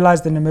didn't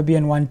realize the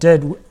Namibian one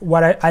did.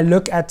 I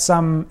look at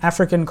some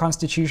African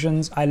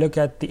constitutions, I look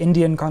at the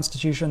Indian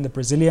constitution, the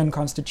Brazilian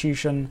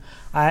constitution,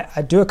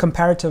 I do a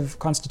comparative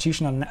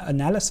constitutional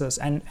analysis,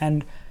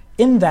 and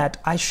in that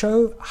I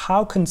show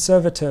how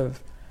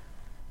conservative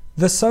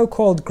the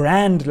so-called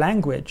grand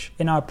language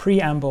in our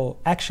preamble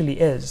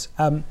actually is.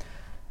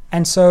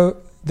 And so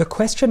the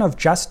question of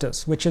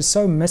justice, which is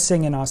so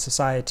missing in our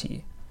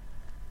society,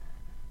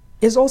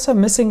 is also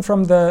missing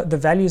from the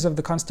values of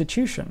the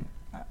Constitution.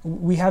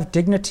 We have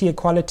dignity,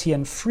 equality,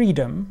 and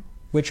freedom,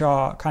 which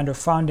are kind of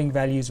founding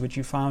values which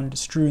you found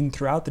strewn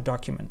throughout the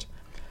document.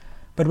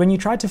 But when you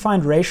try to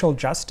find racial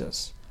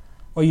justice,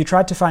 or you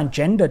try to find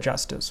gender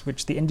justice,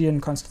 which the Indian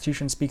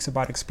Constitution speaks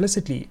about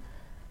explicitly,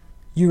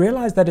 you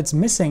realize that it's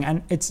missing,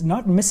 and it's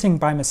not missing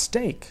by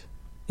mistake.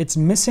 It's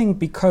missing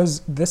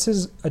because this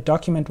is a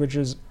document which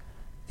is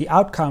the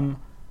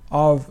outcome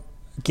of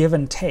give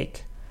and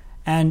take.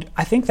 And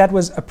I think that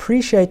was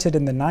appreciated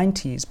in the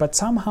 90s, but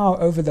somehow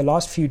over the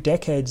last few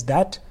decades,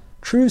 that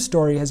true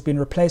story has been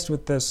replaced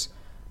with this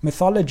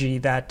mythology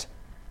that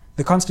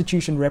the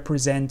Constitution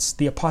represents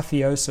the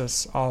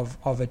apotheosis of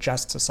a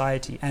just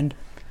society. And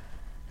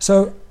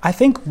so I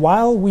think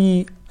while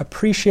we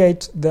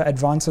appreciate the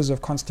advances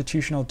of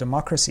constitutional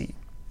democracy,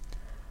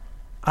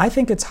 I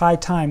think it's high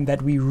time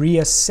that we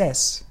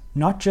reassess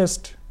not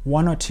just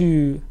one or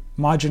two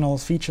marginal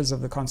features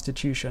of the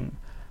Constitution,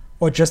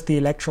 or just the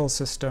electoral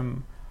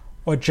system,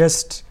 or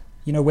just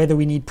whether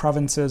we need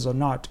provinces or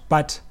not,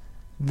 but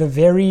the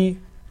very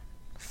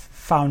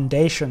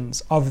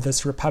foundations of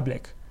this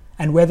republic,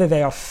 and whether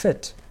they are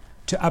fit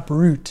to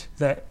uproot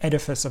the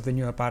edifice of the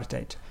new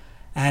apartheid.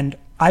 And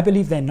I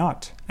believe they're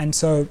not. And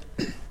so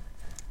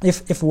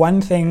if one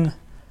thing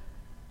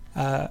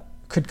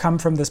could come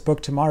from this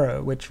book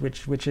tomorrow, which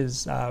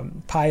is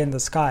pie in the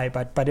sky,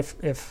 but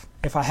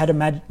if I had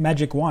a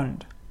magic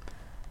wand,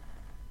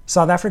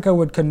 South Africa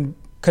would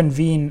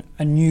convene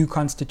a new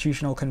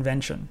constitutional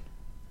convention.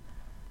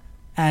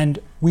 And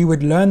we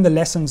would learn the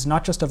lessons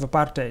not just of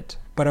apartheid,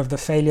 but of the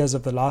failures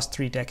of the last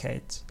 3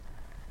 decades,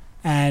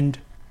 and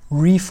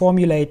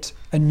reformulate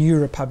a new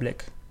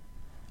republic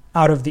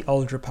out of the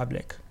old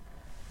republic.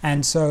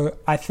 And so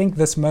I think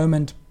this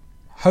moment,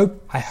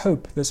 I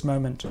hope this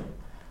moment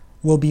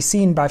will be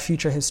seen by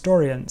future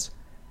historians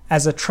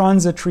as a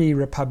transitory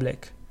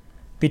republic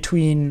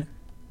between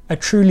a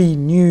truly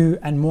new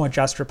and more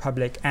just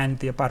republic and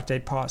the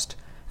apartheid past.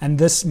 And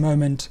this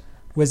moment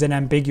was an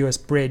ambiguous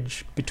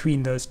bridge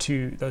between those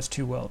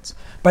two worlds.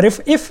 But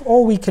if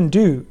all we can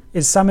do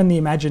is summon the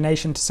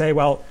imagination to say,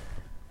 well,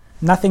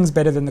 nothing's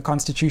better than the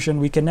Constitution,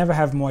 we can never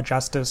have more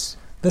justice,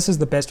 this is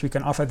the best we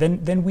can offer,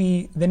 then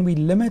we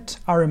limit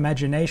our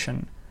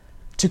imagination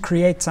to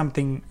create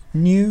something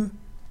new,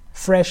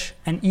 fresh,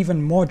 and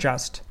even more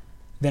just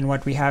than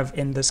what we have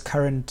in this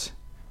current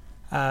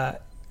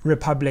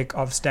republic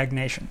of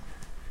stagnation.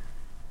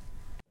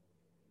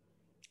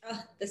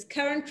 This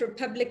current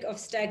republic of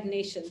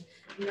stagnation.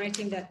 I'm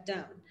writing that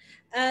down.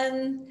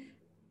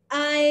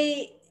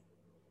 I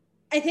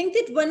think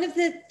that one of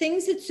the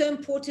things that's so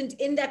important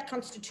in that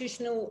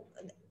constitutional,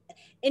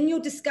 in your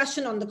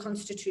discussion on the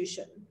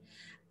Constitution,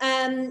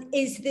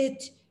 is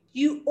that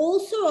you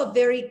also are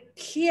very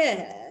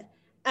clear,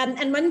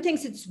 and one of the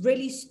things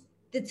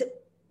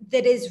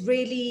that is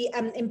really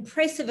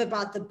impressive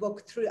about the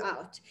book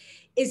throughout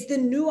is the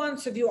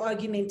nuance of your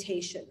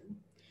argumentation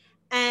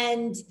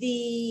and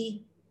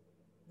the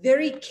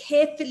very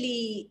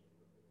carefully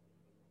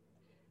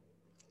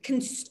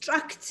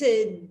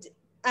constructed,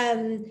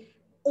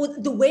 or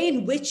the way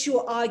in which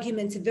your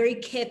arguments are very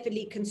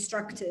carefully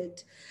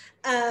constructed,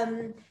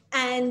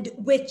 and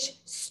which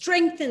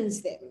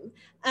strengthens them.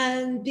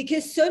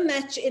 Because so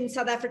much in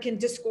South African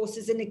discourse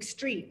is in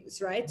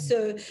extremes, right?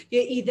 So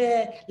you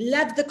either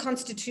love the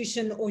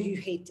Constitution or you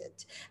hate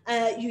it.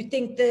 You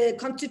think the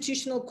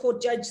Constitutional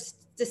Court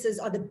justices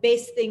are the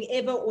best thing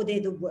ever, or they're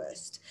the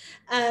worst.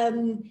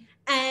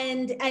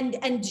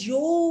 And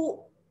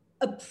your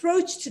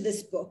approach to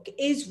this book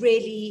is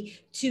really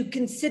to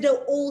consider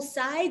all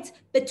sides,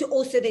 but to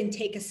also then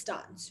take a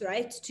stance,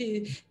 right?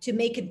 To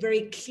make it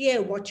very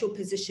clear what your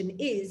position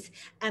is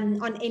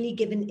on any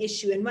given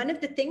issue. And one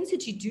of the things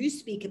that you do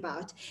speak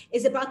about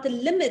is about the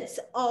limits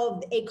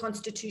of a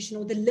constitution,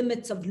 or the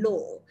limits of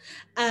law.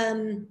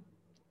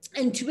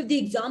 And 2 of the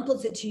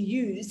examples that you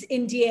use,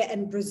 India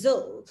and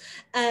Brazil,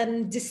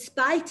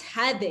 despite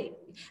having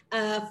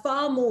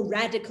far more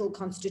radical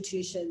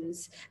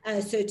constitutions,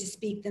 so to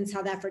speak, than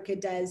South Africa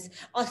does,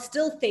 are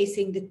still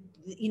facing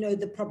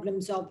the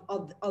problems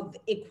of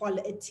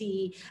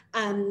equality,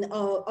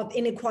 of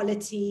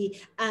inequality,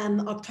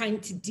 of trying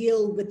to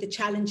deal with the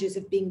challenges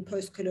of being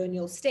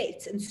post-colonial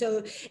states. And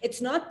so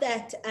it's not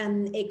that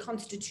a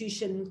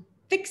constitution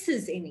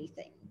fixes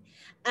anything.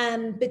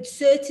 But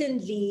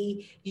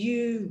certainly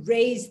you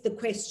raise the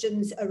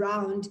questions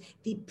around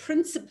the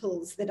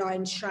principles that are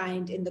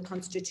enshrined in the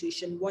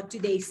Constitution. What do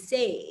they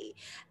say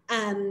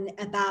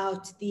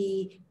about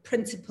the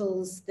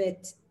principles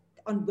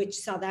on which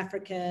South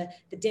Africa,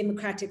 the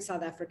democratic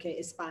South Africa,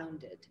 is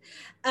founded?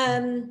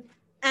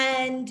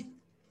 And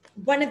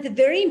one of the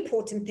very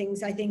important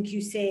things I think you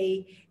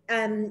say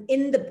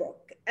in the book,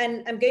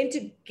 and I'm going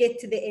to get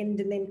to the end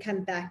and then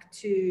come back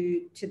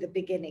to the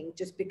beginning,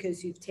 just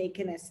because you've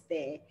taken us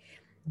there,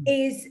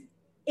 is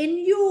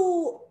in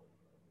your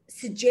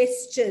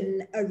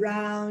suggestion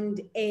around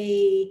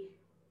a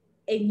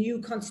new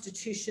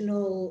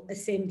constitutional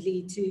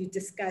assembly to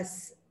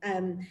discuss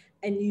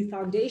a new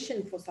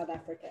foundation for South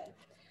Africa.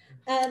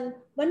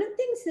 One of the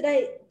things that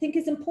I think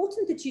is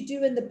important that you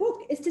do in the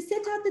book is to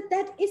set out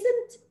that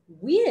isn't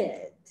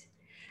weird.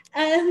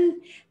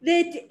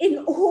 That in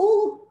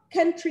all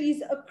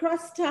countries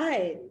across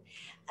time,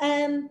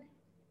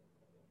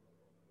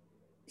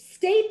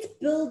 state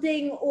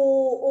building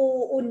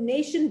or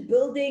nation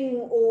building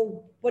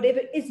or whatever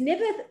is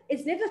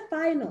never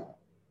final.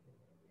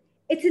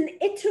 It's an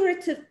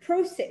iterative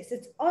process.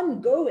 It's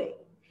ongoing.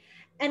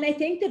 And I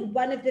think that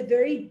one of the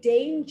very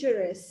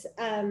dangerous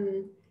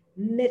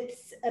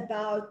myths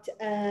about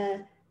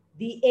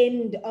the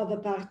end of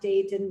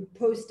apartheid and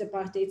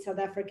post-apartheid South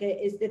Africa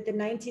is that the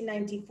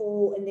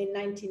 1994 and then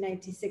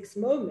 1996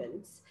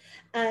 moments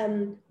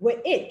were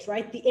it,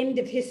 right? The end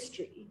of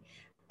history.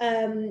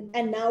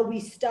 And now we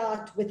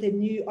start with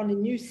on a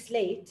new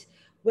slate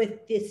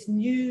with this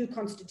new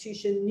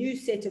constitution, new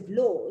set of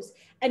laws,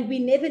 and we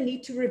never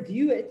need to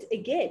review it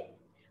again.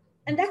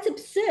 And that's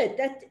absurd.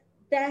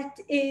 That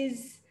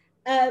is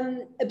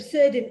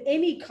absurd in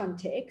any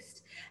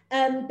context.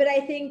 But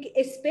I think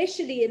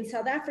especially in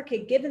South Africa,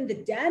 given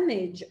the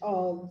damage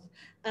of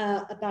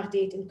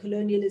apartheid and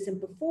colonialism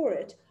before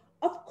it,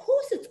 of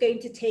course it's going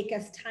to take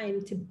us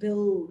time to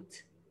build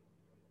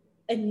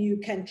a new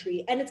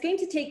country, and it's going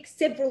to take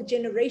several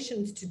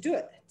generations to do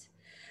it.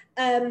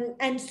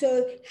 And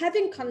so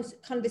having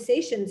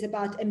conversations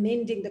about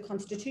amending the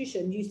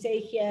constitution, you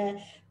say here,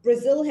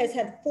 Brazil has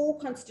had 4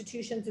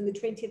 constitutions in the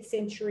 20th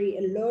century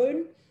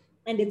alone.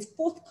 and its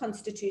fourth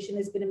constitution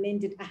has been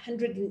amended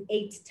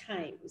 108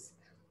 times.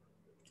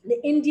 The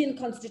Indian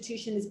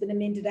constitution has been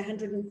amended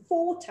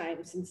 104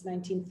 times since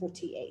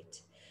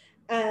 1948.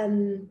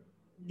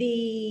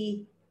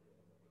 The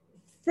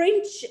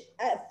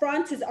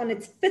France is on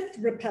its fifth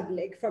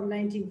republic from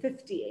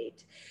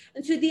 1958.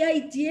 And so the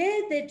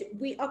idea that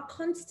we are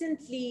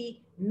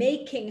constantly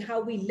making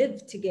how we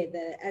live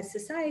together as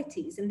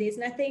societies, and there's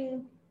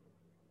nothing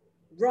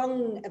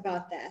wrong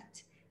about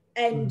that.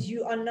 And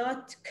you are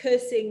not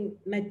cursing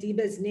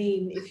Madiba's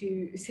name if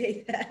you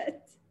say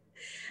that,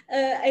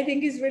 I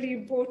think is really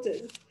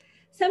important.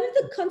 Some of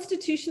the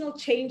constitutional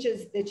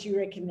changes that you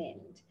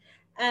recommend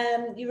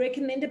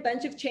a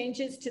bunch of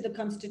changes to the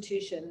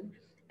Constitution.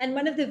 And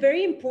one of the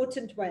very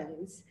important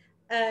ones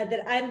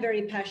that I'm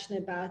very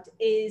passionate about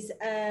is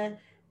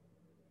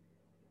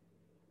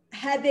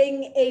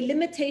having a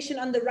limitation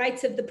on the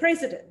rights of the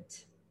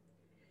president.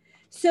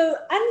 So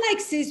unlike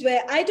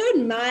Sizwe, I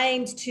don't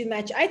mind too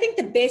much. I think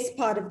the best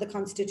part of the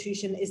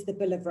Constitution is the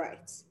Bill of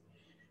Rights.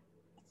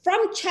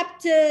 From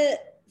chapter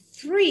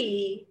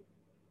 3,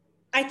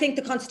 I think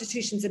the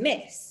Constitution's a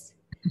mess.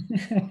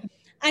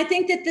 I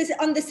think that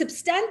on the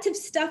substantive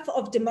stuff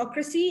of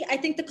democracy, I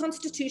think the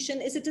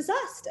Constitution is a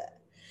disaster.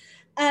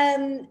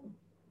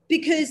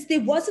 Because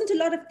there wasn't a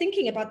lot of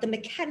thinking about the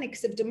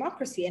mechanics of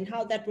democracy and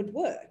how that would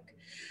work.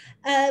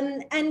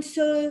 And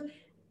so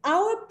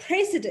our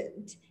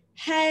president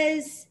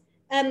has,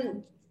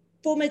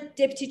 former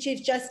Deputy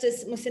Chief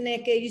Justice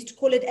Moseneke used to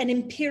call it an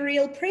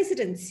imperial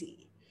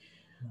presidency,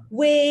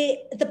 where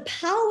the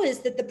powers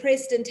that the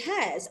president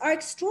has are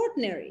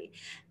extraordinary.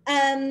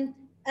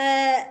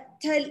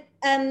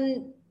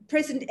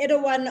 President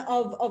Erdogan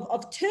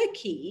of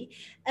Turkey,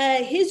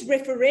 his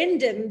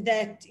referendum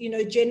that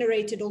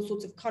generated all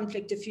sorts of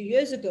conflict a few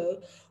years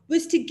ago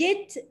was to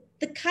get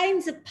the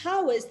kinds of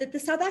powers that the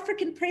South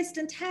African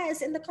president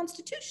has in the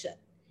Constitution.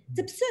 It's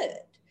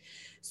absurd.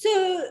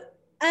 So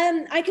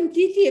I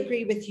completely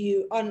agree with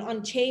you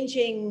on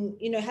changing,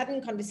 having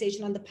a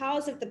conversation on the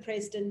powers of the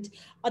president,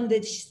 on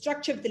the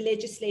structure of the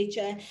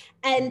legislature,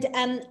 and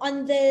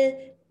on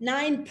the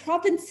 9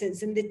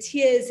 provinces and the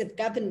tiers of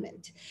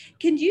government.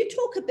 Can you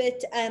talk a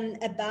bit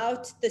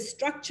about the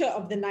structure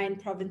of the 9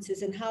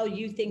 provinces and how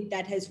you think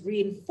that has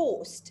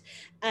reinforced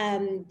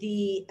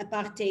the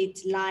apartheid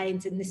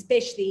lines and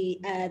especially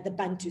the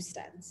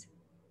Bantustans?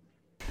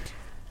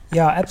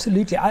 Yeah,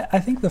 absolutely. I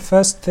think the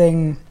first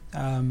thing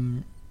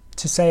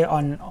to say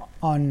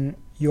on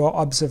your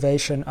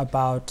observation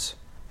about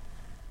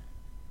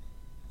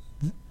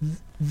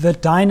the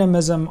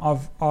dynamism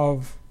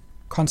of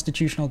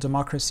constitutional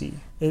democracy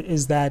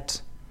is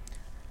that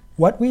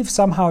what we've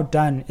somehow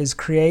done is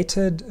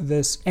created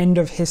this end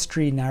of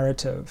history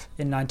narrative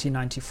in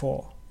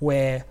 1994,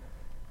 where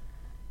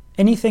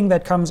anything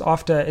that comes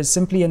after is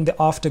simply in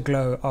the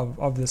afterglow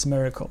of this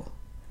miracle.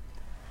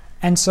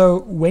 And so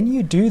when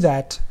you do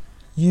that,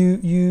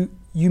 you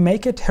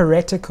make it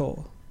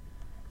heretical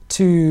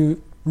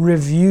to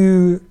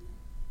review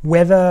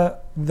whether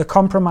the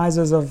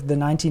compromises of the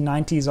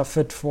 1990s are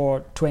fit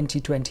for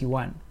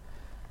 2021.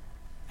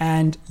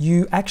 And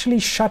you actually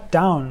shut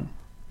down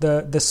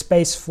the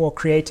space for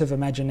creative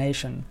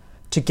imagination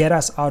to get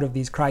us out of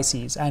these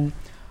crises. And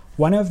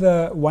one of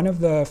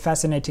the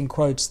fascinating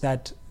quotes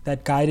that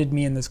guided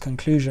me in this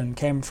conclusion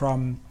came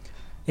from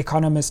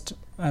economist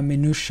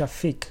Minouche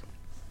Shafik,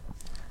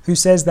 who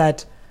says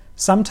that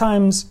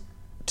sometimes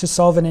to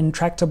solve an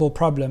intractable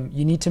problem,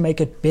 you need to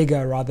make it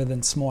bigger rather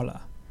than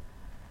smaller.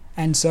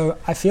 And so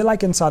I feel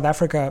like in South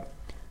Africa,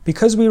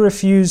 because we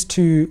refuse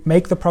to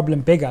make the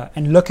problem bigger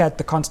and look at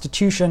the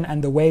Constitution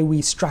and the way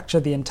we structure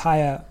the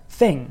entire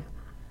thing,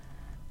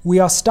 we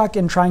are stuck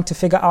in trying to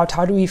figure out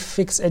how do we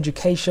fix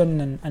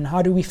education and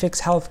how do we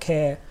fix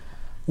healthcare,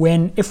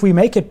 when if we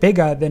make it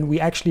bigger, then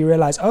we actually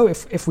realize, oh,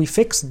 if we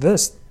fix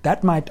this,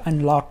 that might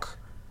unlock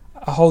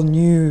a whole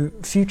new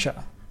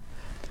future.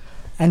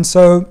 And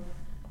so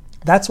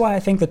that's why I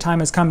think the time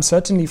has come,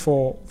 certainly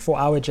for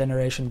our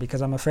generation,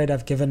 because I'm afraid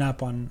I've given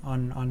up on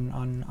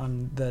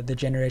the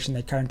generation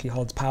that currently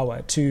holds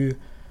power, to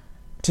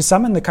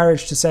summon the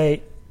courage to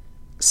say,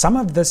 some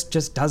of this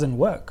just doesn't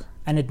work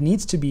and it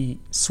needs to be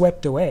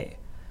swept away.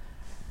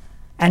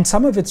 And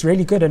some of it's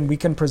really good and we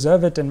can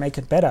preserve it and make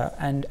it better.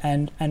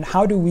 And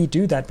how do we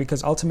do that?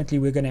 Because ultimately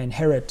we're going to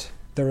inherit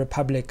the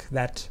republic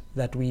that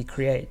we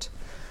create.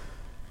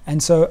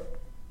 And so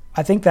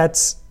I think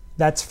that's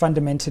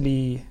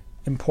fundamentally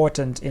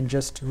important in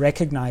just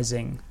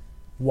recognizing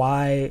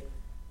why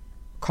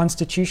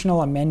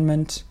constitutional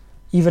amendment,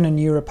 even a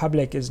new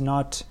republic, is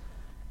not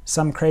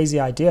some crazy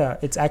idea.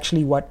 It's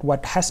actually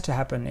what has to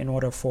happen in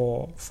order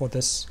for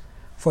this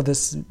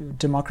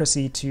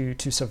democracy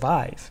to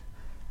survive,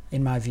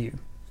 in my view.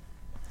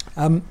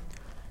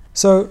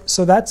 So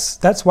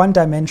that's one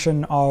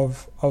dimension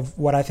of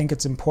what I think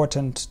it's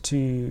important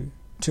to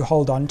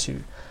hold on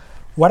to.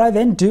 What I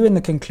then do in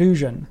the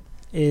conclusion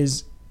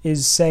is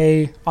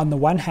say, on the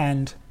one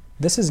hand,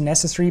 this is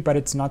necessary, but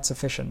it's not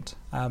sufficient,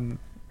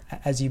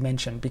 as you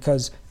mentioned,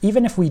 because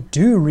even if we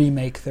do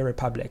remake the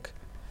republic,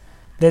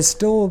 there's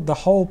still the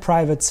whole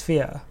private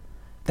sphere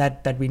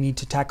that we need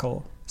to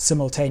tackle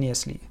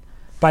simultaneously.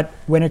 But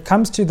when it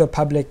comes to the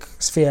public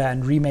sphere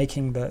and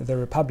remaking the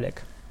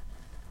republic,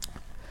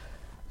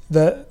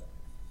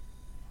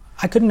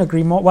 I couldn't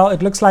agree more. Well,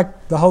 it looks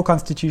like the whole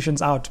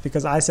constitution's out,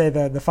 because I say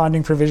the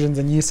founding provisions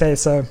and you say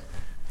so.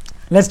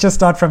 Let's just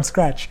start from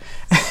scratch.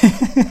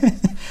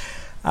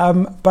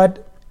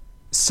 But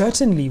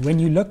certainly, when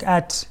you look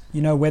at,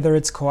 whether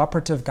it's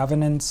cooperative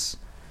governance,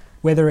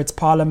 whether it's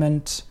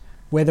parliament,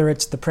 whether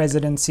it's the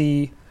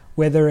presidency,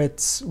 whether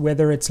it's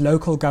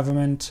local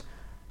government,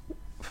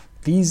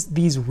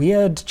 these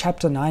weird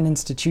Chapter 9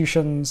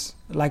 institutions,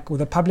 like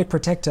with a public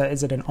protector,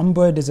 is it an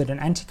ombud, is it an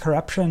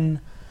anti-corruption,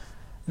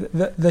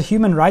 the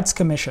Human Rights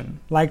Commission,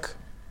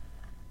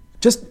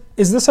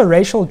 is this a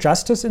racial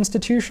justice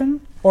institution,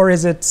 or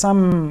is it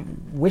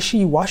some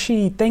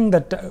wishy-washy thing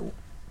that,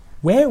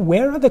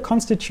 where are the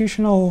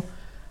constitutional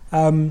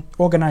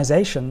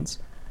organizations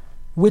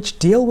which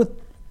deal with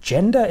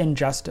gender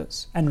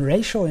injustice and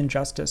racial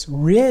injustice,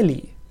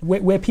 really,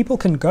 where people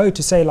can go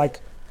to say,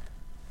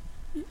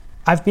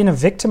 I've been a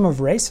victim of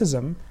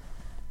racism,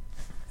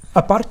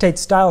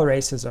 apartheid-style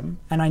racism,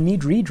 and I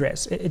need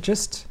redress. It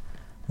just,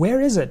 where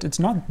is it? It's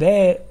not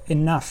there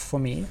enough for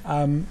me.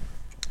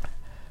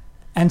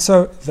 And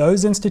so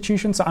those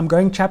institutions, so I'm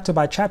going chapter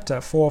by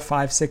chapter, 4,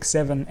 5, 6,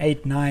 7,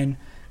 8, 9,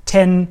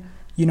 10,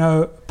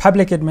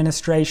 public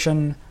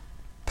administration,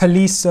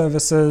 police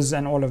services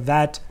and all of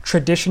that,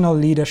 traditional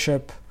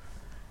leadership,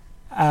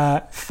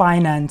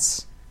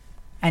 finance,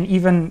 and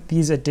even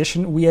these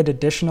weird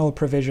additional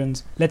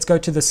provisions. Let's go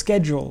to the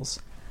schedules,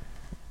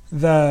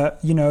 the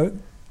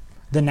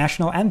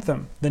national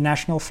anthem, the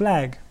national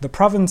flag, the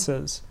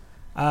provinces,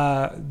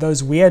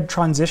 those weird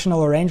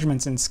transitional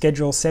arrangements in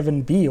Schedule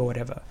 7B or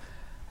whatever.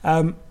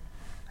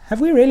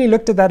 Have we really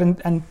looked at that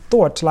and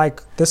thought,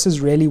 this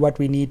is really what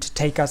we need to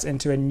take us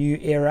into a new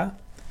era?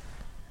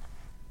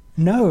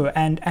 No,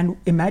 and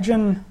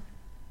imagine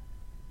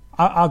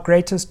our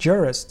greatest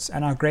jurists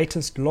and our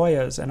greatest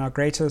lawyers and our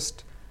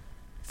greatest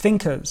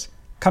thinkers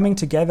coming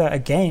together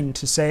again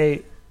to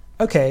say,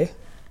 okay,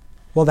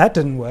 well, that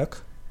didn't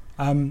work.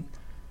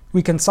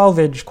 We can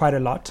salvage quite a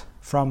lot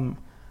from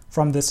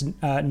this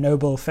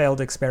noble failed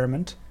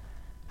experiment.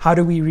 How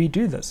do we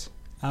redo this?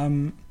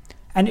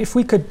 And if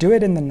we could do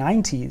it in the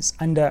 90s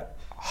under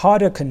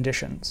harder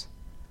conditions,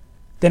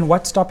 then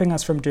what's stopping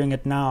us from doing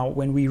it now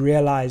when we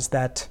realize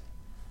that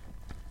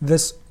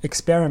this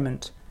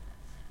experiment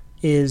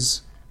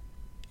is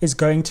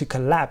going to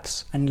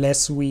collapse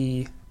unless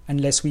we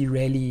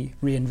really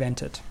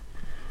reinvent it?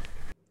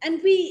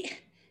 And we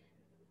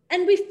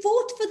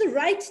fought for the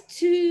right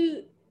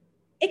to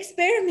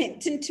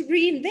experiment and to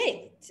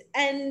reinvent.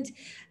 And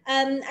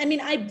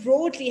I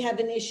broadly have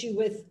an issue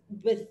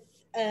with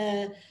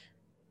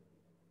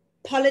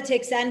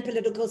politics and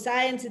political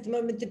science at the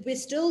moment, that we're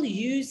still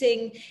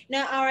using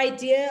now our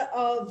idea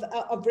of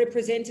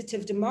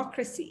representative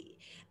democracy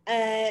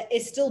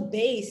is still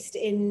based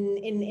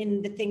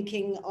in the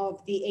thinking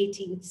of the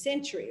 18th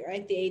century,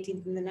 right? The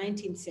 18th and the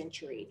 19th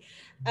century.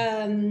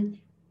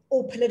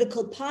 Or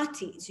political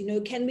parties,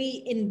 can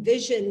we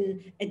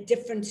envision a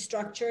different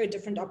structure, a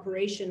different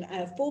operation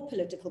for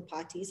political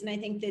parties? And I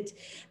think that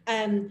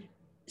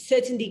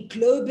certainly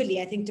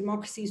globally, I think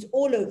democracies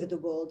all over the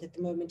world at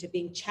the moment are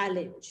being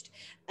challenged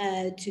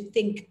to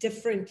think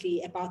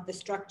differently about the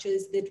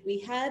structures that we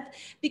have,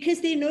 because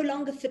they're no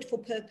longer fit for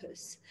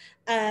purpose.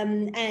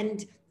 And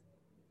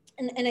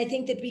I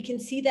think that we can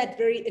see that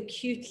very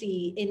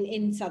acutely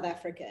in South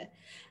Africa.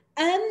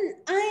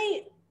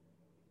 I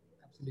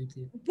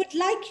absolutely would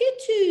like you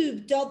to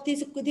delve.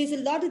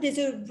 There's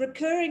a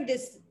recurring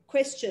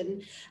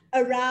question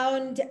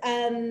around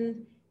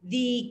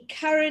the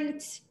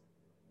current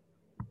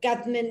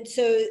government,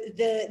 so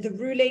the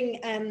ruling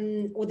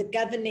or the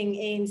governing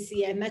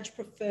ANC. I much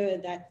prefer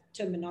that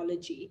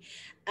terminology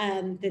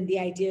than the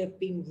idea of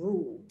being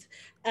ruled.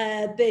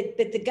 But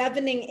the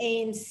governing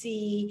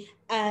ANC,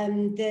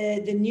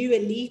 the new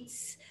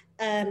elites,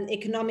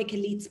 economic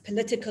elites,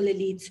 political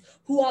elites,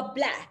 who are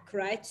black,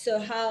 right? So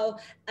how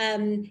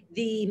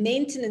the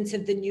maintenance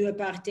of the new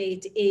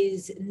apartheid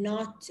is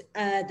not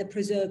the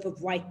preserve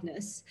of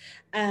whiteness,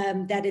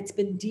 that it's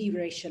been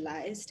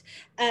de-racialized.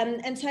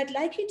 And so I'd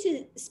like you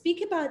to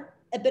speak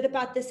a bit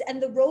about this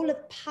and the role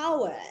of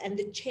power and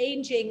the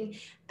changing,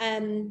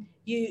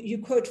 you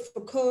quote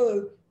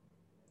Foucault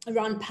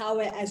around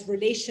power as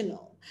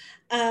relational.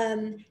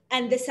 And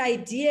this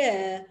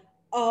idea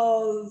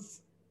of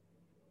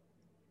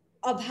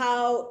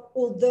how,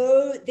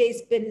 although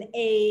there's been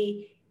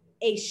a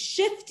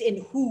shift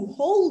in who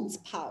holds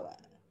power,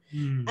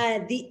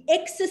 the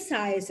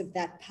exercise of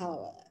that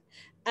power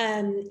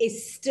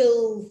is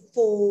still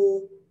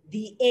for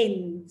the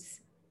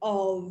ends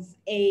of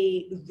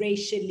a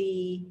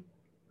racially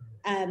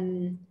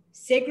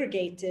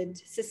segregated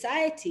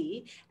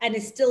society, and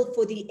is still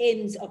for the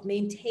ends of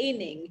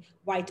maintaining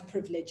white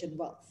privilege and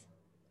wealth.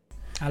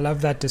 I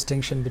love that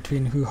distinction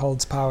between who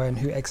holds power and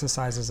who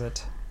exercises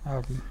it.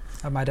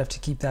 I might have to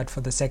keep that for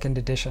the second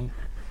edition.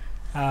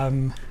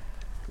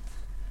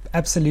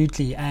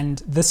 Absolutely. And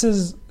this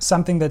is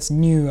something that's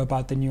new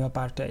about the new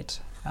apartheid,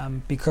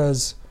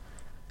 because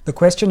the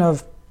question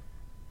of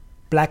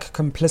black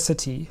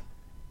complicity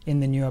in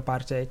the new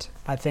apartheid,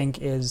 I think,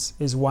 is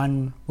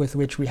one with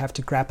which we have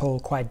to grapple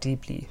quite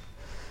deeply.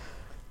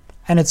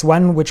 And it's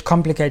one which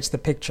complicates the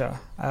picture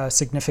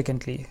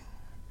significantly,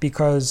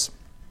 because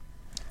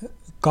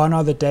gone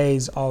are the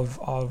days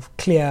of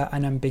clear,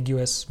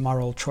 unambiguous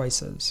moral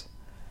choices.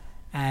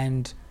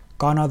 And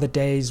gone are the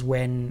days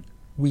when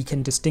we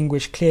can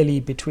distinguish clearly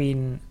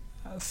between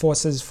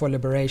forces for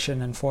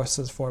liberation and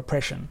forces for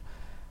oppression.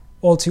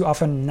 All too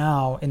often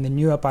now, in the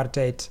new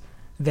apartheid,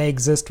 they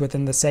exist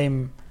within the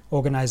same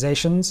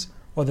organizations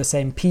or the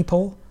same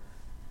people.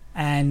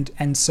 And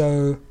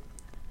so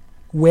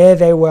where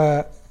they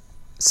were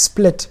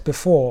split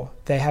before,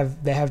 they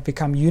have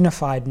become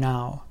unified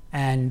now.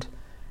 And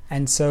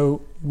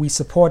so we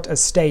support a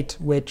state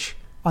which,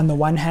 on the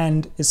one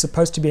hand, is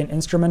supposed to be an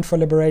instrument for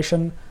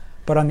liberation,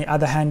 but on the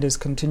other hand is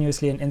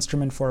continuously an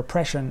instrument for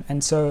oppression.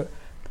 And so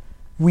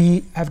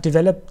we have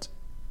developed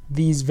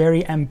these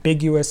very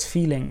ambiguous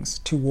feelings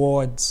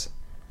towards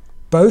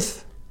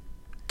both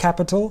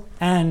capital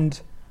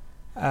and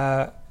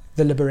the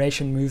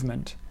liberation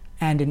movement,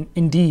 and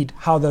indeed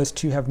how those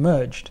two have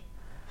merged.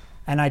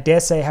 And I dare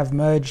say have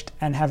merged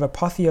and have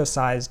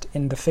apotheosized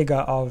in the figure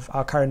of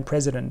our current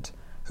president,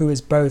 who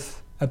is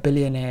both a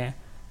billionaire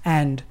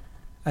and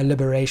a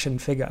liberation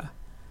figure,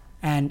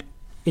 and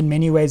in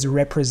many ways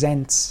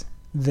represents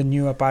the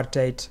new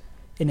apartheid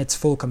in its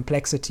full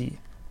complexity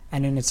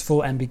and in its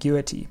full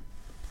ambiguity.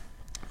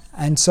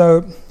 And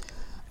so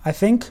I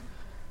think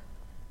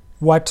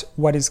what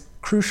is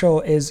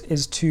crucial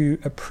is to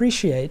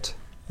appreciate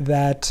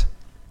that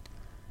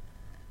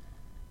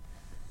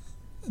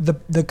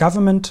the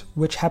government,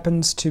 which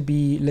happens to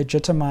be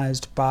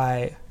legitimized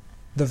by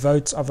the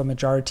votes of a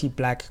majority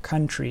black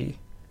country,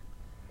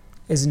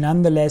 is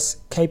nonetheless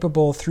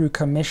capable through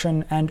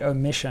commission and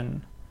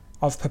omission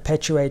of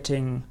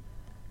perpetuating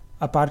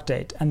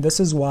apartheid. And this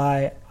is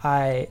why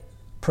I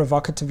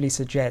provocatively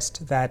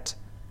suggest that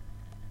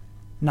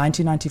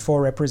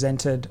 1994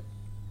 represented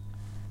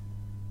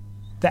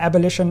the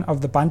abolition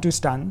of the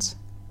Bantustans,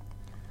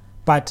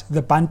 but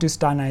the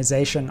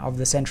Bantustanization of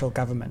the central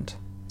government.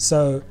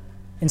 So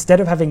instead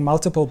of having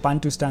multiple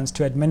Bantustans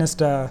to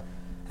administer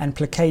and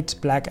placate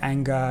black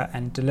anger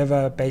and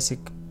deliver basic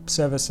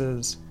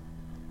services,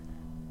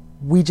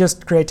 we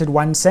just created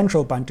one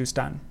central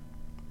Bantustan,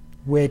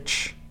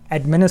 which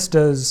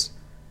administers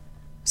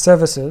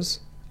services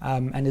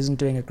and isn't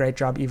doing a great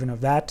job even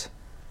of that,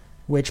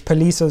 which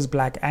polices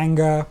black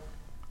anger,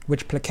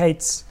 which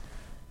placates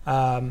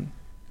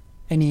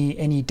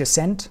any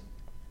dissent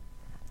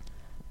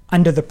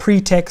under the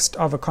pretext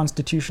of a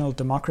constitutional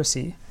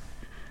democracy,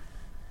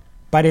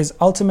 but is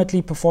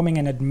ultimately performing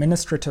an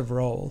administrative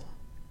role.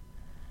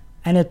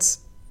 And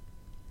it's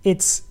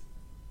the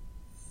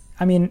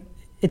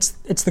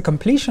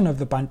completion of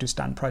the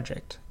Bantustan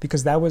project,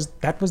 because that was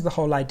the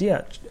whole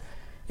idea.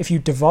 If you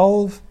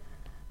devolve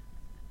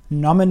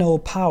nominal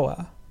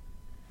power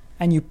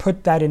and you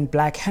put that in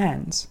black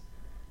hands,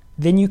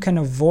 then you can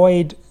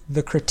avoid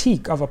the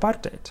critique of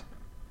apartheid.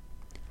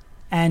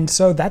 And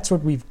so that's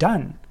what we've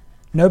done.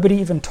 Nobody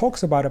even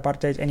talks about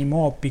apartheid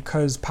anymore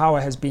because power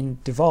has been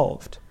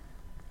devolved.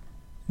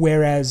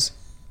 Whereas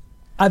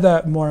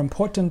other more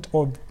important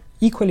or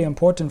equally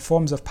important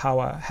forms of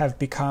power have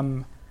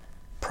become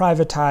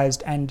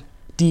privatized and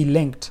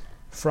delinked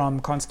from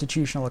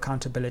constitutional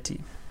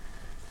accountability.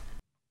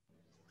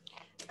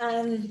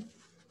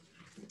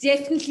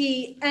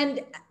 Definitely,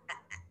 and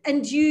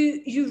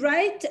you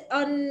write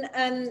on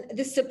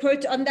the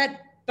support on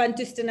that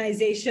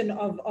Bantustanization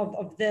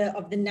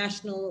of the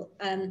national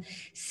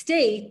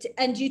state,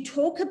 and you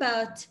talk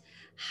about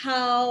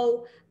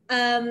how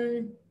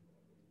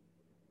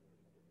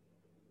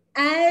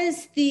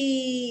as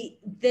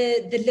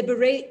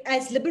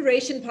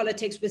liberation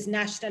politics was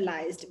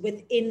nationalized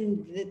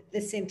within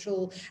the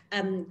central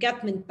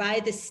government by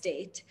the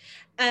state,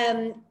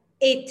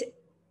 it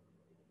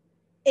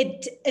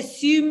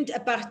assumed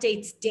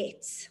apartheid's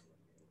debts.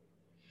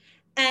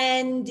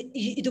 And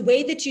the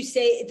way that you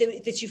say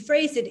that you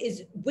phrase it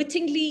is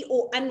wittingly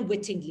or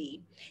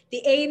unwittingly,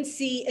 the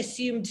ANC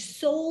assumed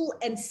sole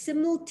and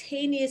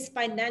simultaneous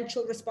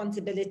financial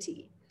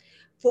responsibility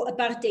for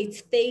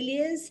apartheid's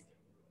failures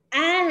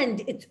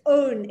and its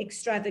own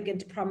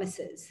extravagant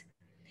promises.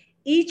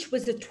 Each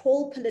was a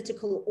tall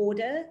political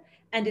order,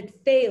 and it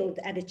failed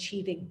at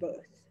achieving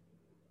both.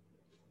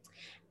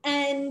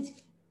 And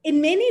in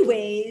many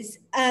ways,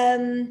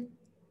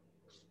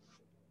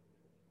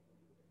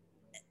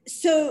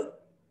 so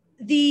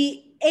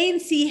the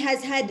ANC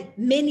has had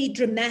many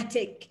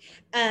dramatic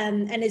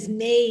and has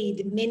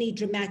made many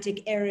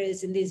dramatic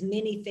errors, and there's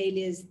many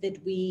failures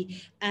that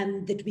we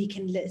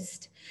can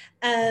list.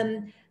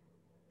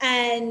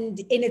 And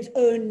in its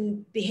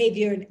own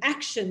behavior and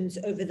actions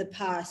over the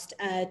past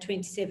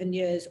 27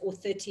 years or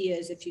 30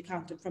 years, if you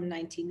count it from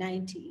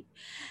 1990.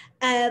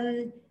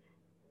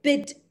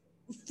 But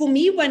for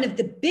me, one of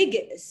the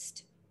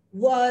biggest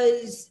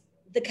was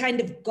the kind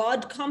of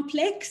God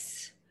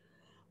complex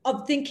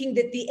of thinking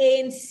that the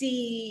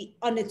ANC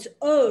on its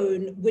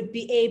own would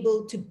be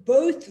able to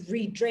both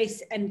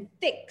redress and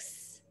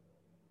fix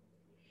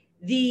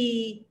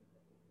the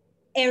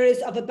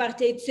areas of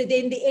apartheid. So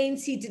then the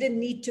ANC didn't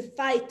need to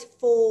fight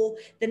for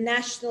the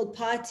National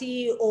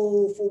Party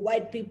or for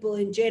white people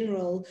in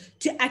general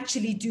to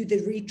actually do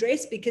the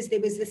redress, because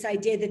there was this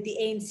idea that the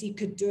ANC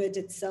could do it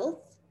itself.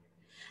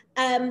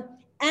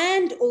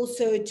 And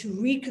also to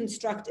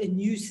reconstruct a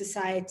new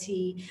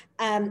society,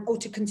 or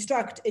to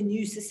construct a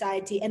new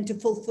society and to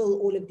fulfill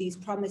all of these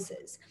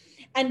promises.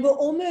 And we're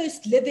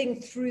almost living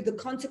through the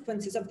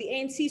consequences of the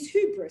ANC's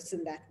hubris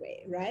in that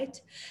way, right?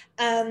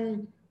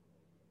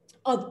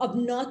 Of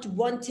not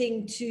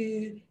wanting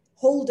to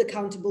hold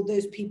accountable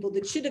those people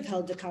that should have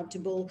held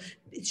accountable.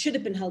 It should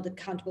have been held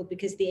accountable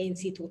because the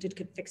ANC thought it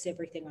could fix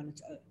everything on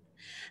its own.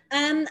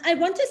 I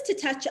want us to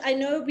touch, I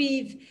know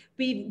we're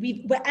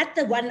at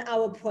the 1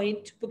 hour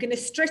point. We're going to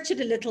stretch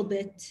it a little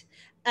bit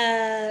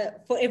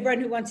for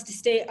everyone who wants to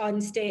stay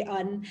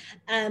on.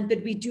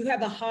 But we do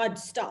have a hard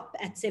stop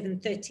at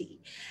 7:30.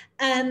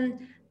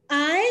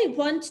 I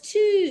want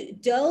to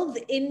delve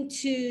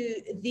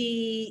into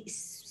the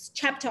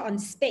chapter on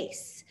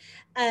space.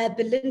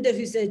 Belinda,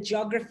 who's a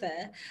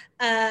geographer,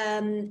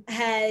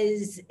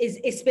 is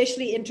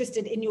especially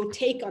interested in your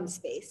take on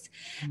space.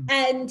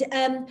 And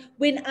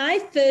when I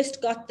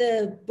first got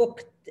the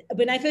book,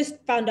 when I first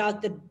found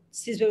out that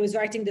Sizwe was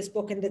writing this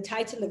book and the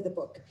title of the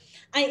book,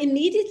 I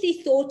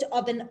immediately thought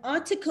of an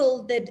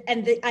article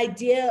and the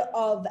idea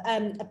of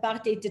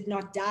apartheid did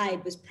not die,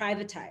 it was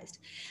privatized.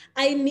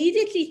 I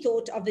immediately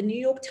thought of a New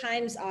York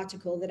Times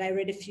article that I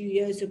read a few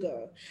years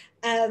ago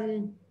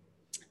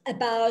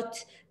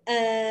about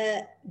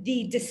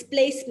the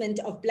displacement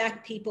of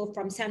Black people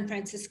from San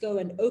Francisco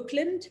and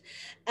Oakland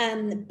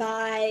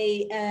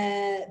by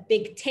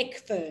big tech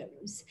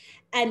firms.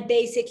 And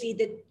basically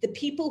the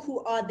people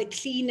who are the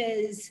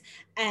cleaners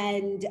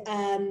and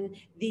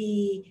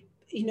the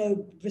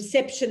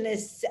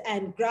receptionists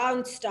and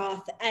ground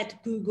staff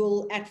at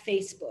Google, at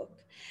Facebook,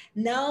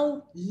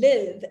 now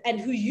live, and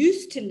who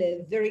used to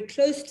live very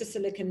close to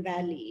Silicon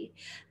Valley,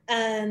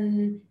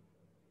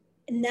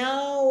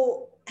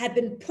 now have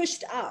been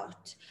pushed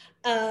out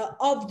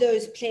of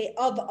those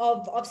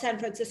of San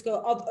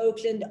Francisco, of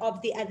Oakland,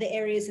 of the other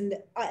areas and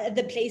the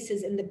other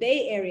places in the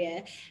Bay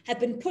Area, have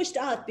been pushed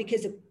out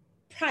because of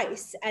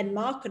price and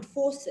market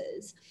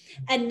forces,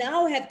 and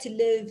now have to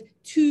live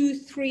 2,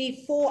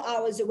 3, 4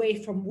 hours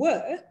away from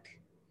work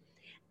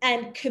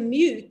and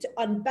commute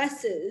on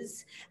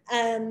buses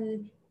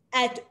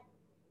at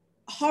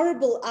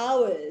horrible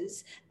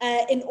hours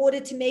in order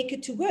to make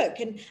it to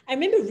work. And I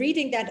remember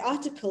reading that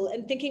article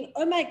and thinking,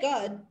 oh my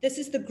God, this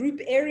is the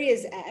Group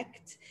Areas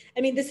Act.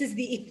 I mean, this is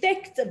the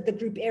effect of the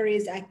Group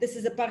Areas Act. This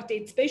is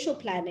apartheid spatial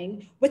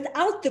planning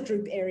without the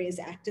Group Areas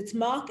Act. It's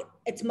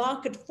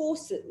market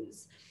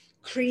forces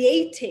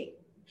creating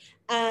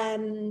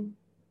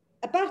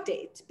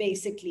apartheid,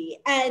 basically.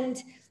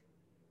 And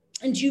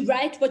you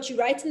write what you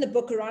write in the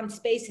book around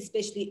space,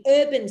 especially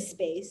urban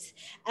space,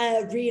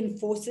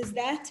 reinforces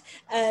that.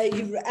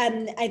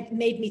 It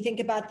made me think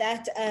about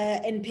that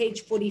in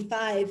page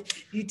 45.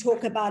 You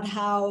talk about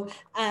how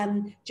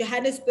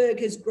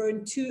Johannesburg has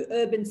grown 2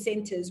 urban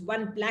centers,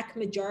 one Black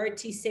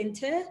majority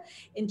center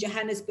in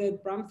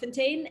Johannesburg,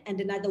 Braamfontein,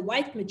 and another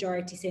white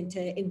majority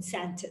center in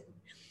Sandton.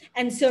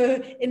 And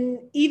so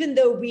even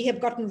though we have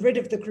gotten rid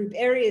of the Group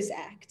Areas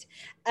Act,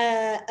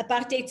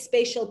 apartheid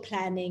spatial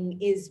planning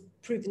is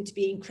proven to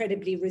be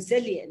incredibly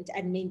resilient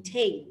and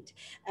maintained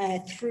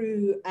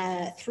through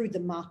the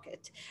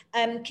market.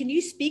 Can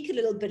you speak a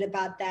little bit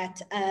about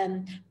that,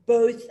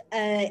 both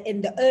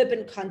in the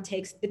urban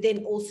context, but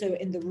then also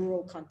in the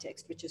rural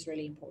context, which is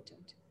really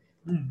important?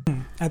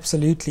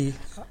 Absolutely.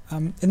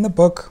 In the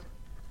book,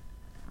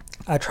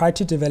 I tried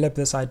to develop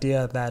this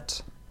idea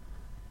that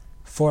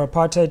for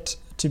apartheid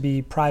to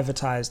be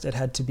privatized, it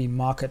had to be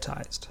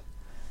marketized.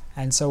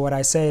 And so what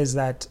I say is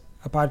that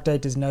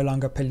apartheid is no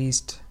longer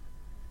policed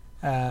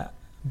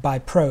by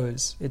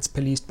prose, it's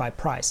policed by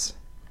price.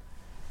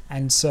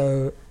 And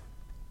so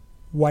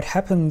what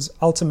happens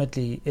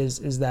ultimately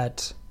is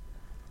that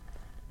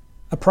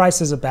a price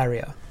is a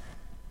barrier.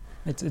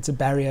 It's a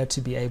barrier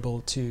to be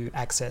able to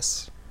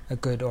access a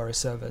good or a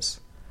service.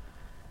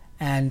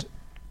 And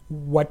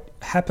what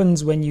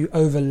happens when you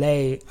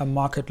overlay a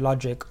market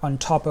logic on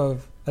top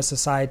of a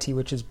society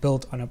which is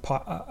built on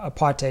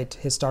apartheid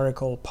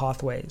historical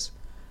pathways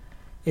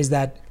is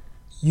that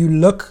you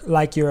look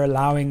like you're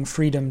allowing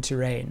freedom to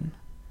reign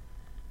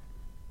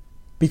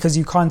because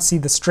you can't see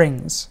the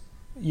strings,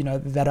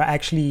 that are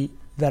actually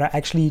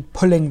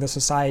pulling the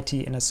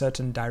society in a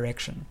certain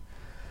direction.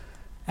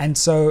 And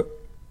so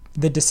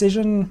the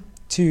decision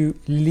to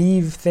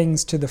leave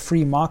things to the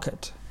free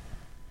market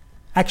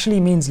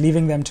actually means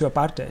leaving them to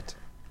apartheid.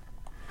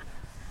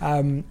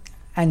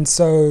 And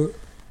so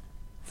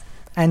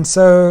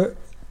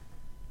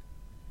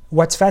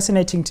what's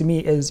fascinating to me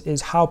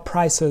is how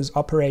prices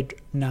operate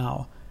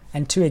now.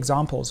 And 2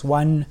 examples.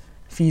 One,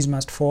 fees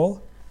must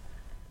fall.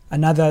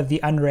 Another, the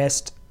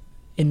unrest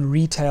in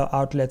retail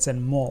outlets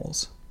and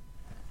malls.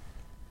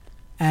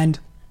 And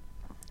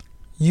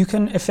you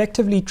can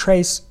effectively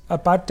trace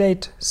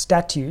apartheid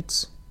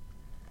statutes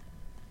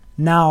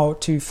now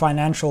to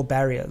financial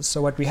barriers.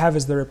 So what we have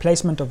is the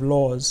replacement of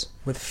laws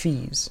with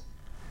fees.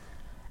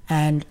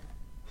 And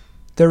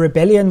the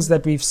rebellions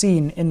that we've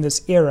seen in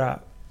this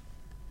era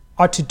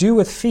are to do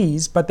with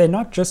fees, but they're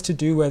not just to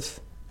do with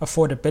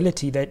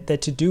affordability. They're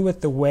to do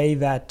with the way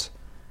that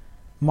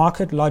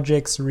market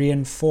logics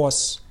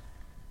reinforce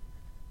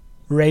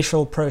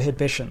racial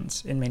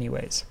prohibitions in many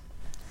ways.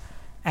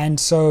 And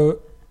so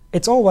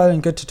it's all well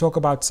and good to talk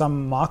about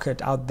some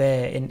market out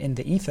there in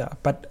the ether,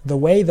 but the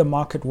way the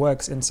market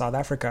works in South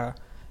Africa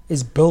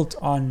is built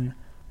on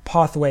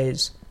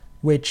pathways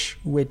which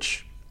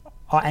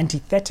are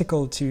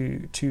antithetical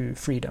to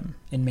freedom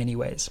in many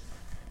ways.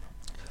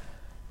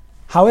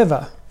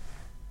 However,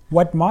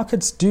 what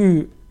markets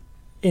do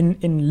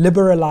in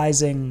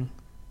liberalizing,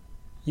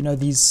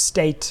 these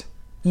state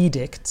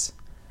edicts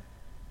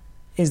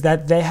is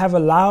that they have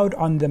allowed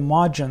on the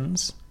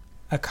margins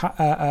a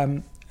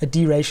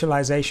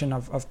deracialization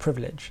of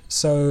privilege.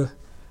 So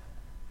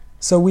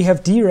we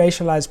have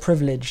deracialized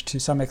privilege to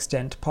some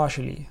extent,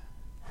 partially,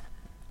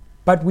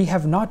 but we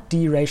have not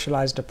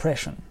deracialized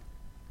oppression.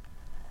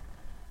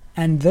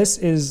 And this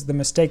is the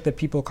mistake that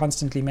people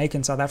constantly make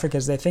in South Africa,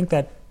 is they think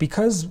that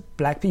because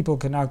black people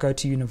can now go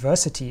to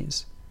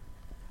universities,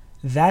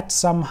 that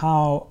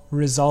somehow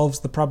resolves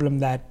the problem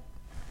that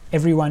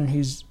everyone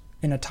who's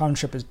in a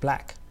township is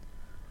black.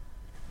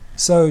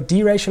 So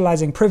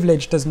deracializing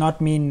privilege does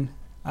not mean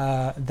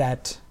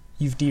that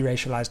you've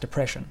deracialized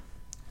oppression.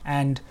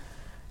 And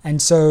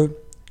so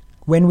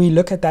when we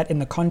look at that in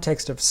the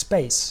context of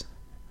space,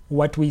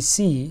 what we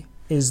see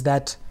is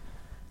that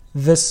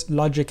this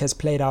logic has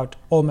played out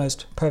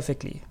almost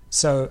perfectly.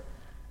 So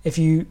if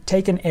you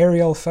take an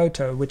aerial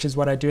photo, which is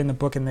what I do in the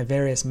book in the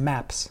various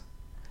maps,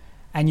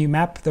 and you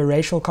map the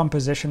racial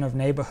composition of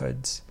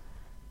neighborhoods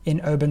in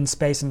urban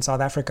space in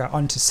South Africa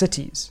onto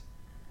cities,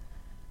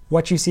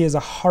 what you see is a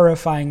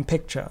horrifying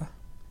picture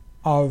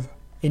of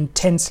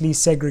intensely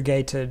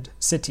segregated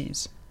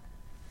cities.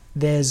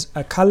 There's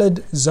a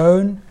colored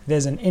zone,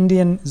 there's an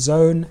Indian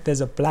zone,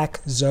 there's a black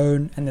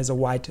zone, and there's a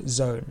white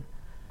zone.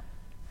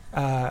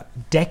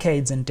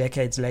 Decades and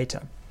decades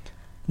later.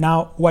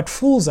 Now, what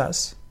fools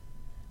us,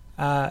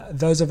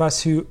 those of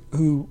us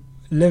who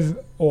live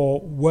or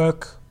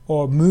work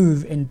or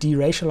move in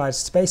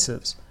deracialized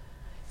spaces,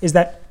 is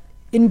that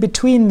in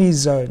between these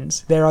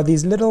zones, there are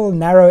these little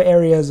narrow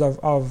areas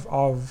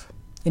of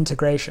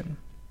integration.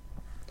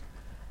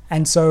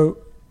 And so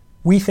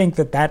we think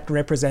that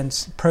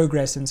represents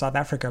progress in South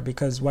Africa,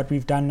 because what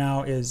we've done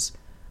now is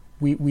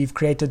we've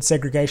created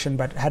segregation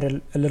but had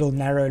a little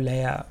narrow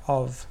layer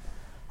of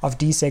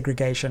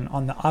desegregation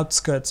on the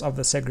outskirts of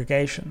the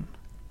segregation.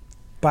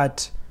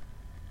 But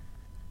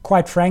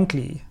quite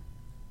frankly,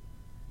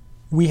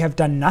 we have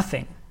done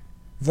nothing,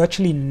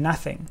 virtually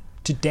nothing,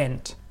 to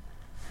dent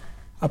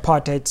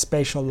apartheid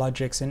spatial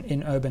logics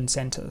in urban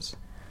centers.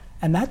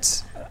 And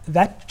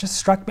that just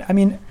struck me. I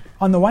mean,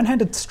 on the one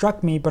hand it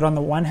struck me, but on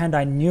the one hand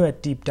I knew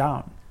it deep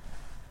down.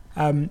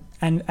 And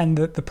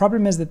the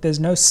problem is that there's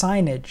no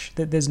signage,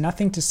 that there's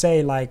nothing to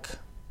say like,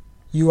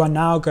 you are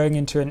now going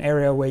into an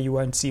area where you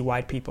won't see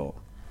white people,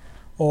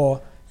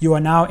 or you are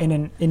now in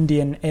an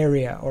Indian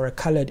area or a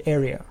colored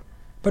area.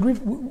 But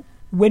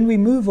when we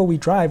move or we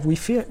drive, we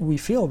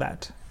feel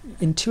that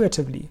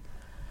intuitively.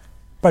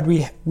 But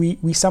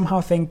we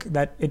somehow think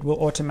that it will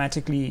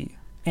automatically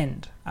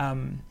end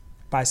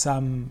by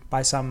some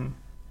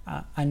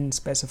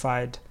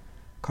unspecified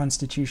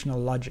constitutional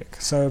logic.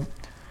 So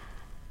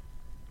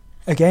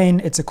again,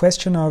 it's a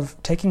question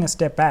of taking a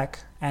step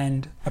back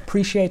and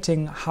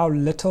appreciating how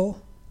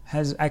little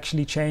has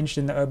actually changed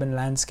in the urban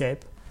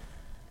landscape,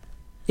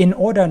 in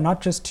order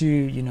not just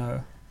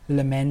to,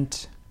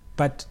 lament,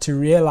 but to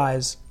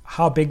realize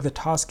how big the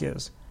task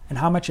is and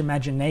how much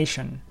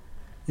imagination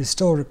is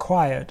still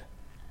required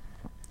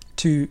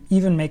to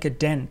even make a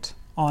dent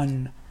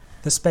on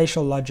the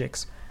spatial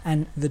logics.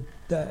 And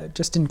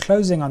just in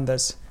closing on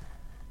this,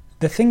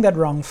 the thing that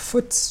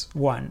wrong-foots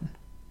one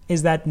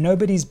is that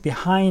nobody's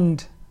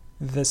behind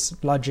this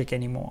logic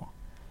anymore.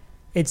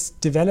 It's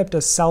developed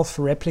a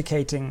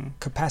self-replicating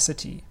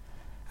capacity.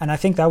 And I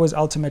think that was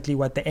ultimately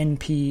what the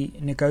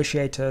NP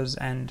negotiators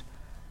and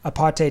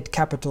apartheid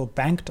capital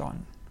banked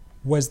on,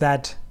 was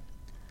that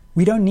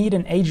we don't need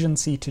an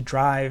agency to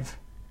drive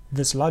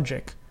this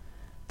logic.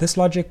 This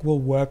logic will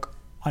work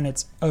on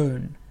its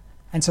own.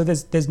 And so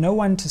there's no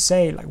one to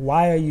say, like,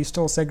 why are you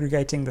still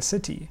segregating the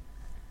city?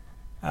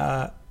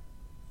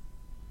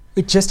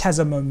 It just has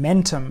a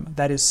momentum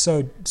that is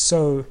so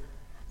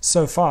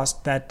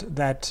fast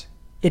that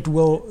it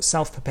will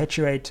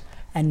self-perpetuate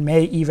and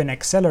may even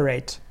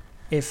accelerate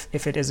if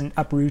it isn't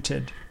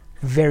uprooted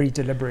very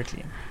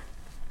deliberately.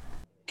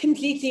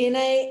 Completely. And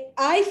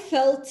I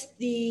felt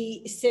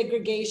the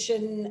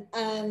segregation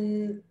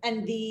and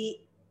the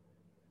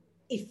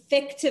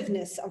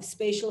effectiveness of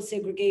spatial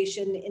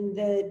segregation in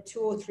the 2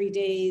 or 3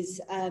 days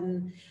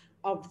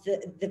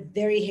the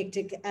very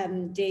hectic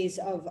days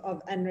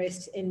of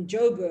unrest in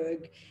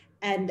Joburg,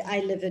 and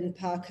I live in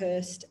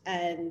Parkhurst,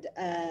 and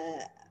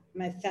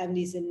my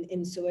family's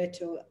in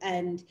Soweto,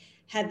 and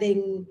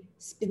having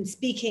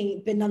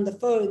been on the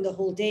phone the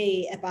whole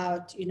day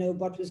about,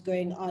 what was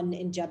going on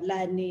in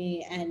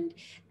Jabulani and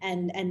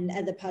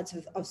other parts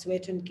of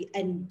Soweto,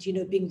 and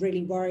being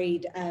really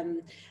worried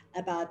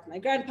about my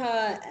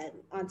grandpa and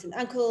aunts and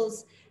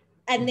uncles,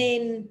 and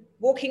then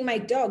walking my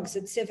dogs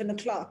at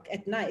 7:00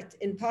 at night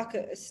in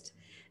Parkhurst,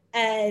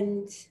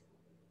 and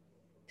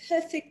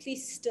perfectly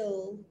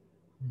still,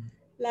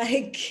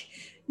 like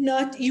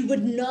you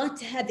would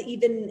not have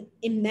even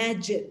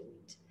imagined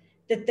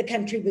that the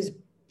country was,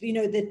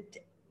 that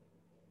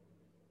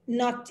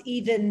not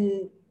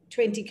even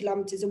 20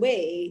 kilometers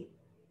away,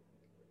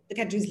 the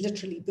country is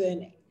literally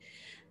burning.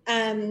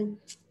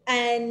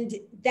 And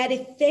that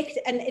effect,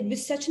 and it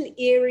was such an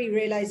eerie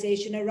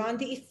realization around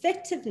the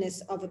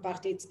effectiveness of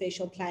apartheid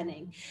spatial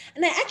planning.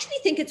 And I actually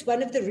think it's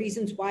one of the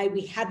reasons why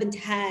we haven't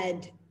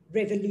had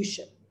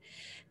revolution.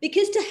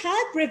 Because to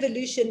have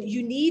revolution,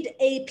 you need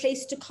a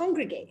place to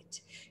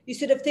congregate. You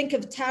sort of think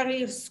of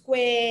Tahrir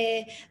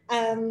Square.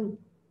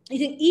 You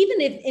think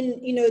even if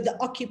in the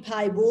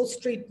Occupy Wall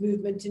Street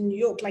movement in New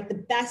York, like the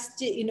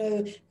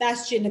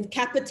bastion of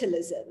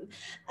capitalism,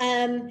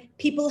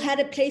 people had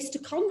a place to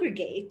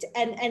congregate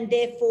and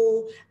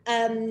therefore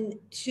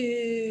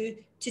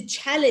to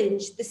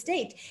challenge the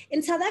state.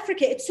 In South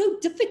Africa, it's so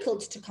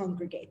difficult to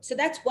congregate. So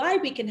that's why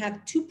we can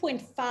have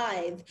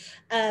 2.5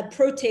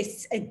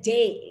 protests a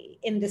day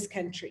in this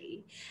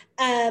country.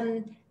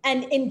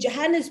 And in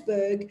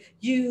Johannesburg,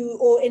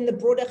 or in the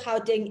broader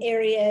Gauteng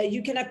area,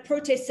 you can have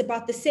protests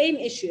about the same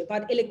issue,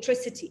 about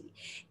electricity.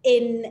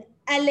 In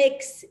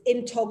Alex,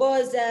 in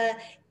Thokoza,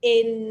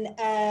 in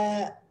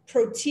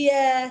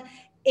Protea,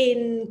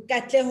 in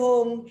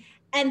Katlehong.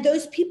 And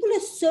those people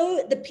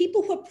the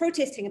people who are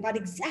protesting about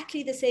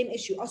exactly the same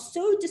issue are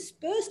so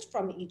dispersed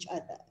from each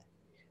other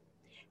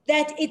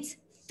that it's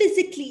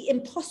physically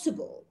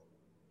impossible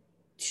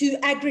to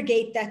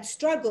aggregate that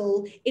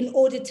struggle in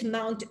order to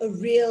mount a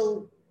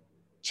real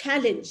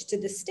challenge to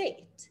the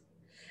state.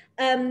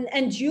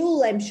 And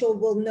Jewel, I'm sure,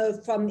 will know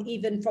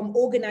from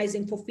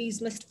organizing for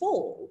Fees Must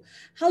Fall,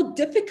 how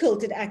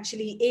difficult it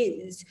actually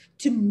is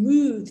to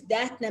move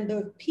that number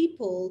of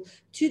people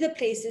to the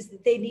places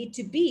that they need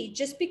to be,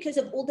 just because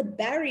of all the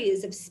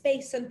barriers of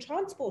space and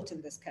transport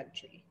in this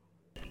country.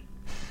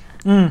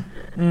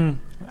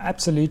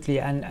 Absolutely.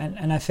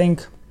 And I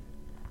think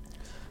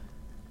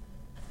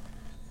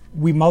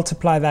we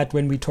multiply that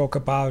when we talk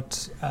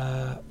about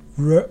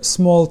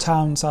small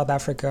town South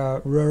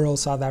Africa, rural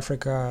South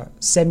Africa,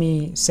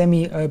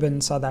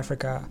 semi-urban South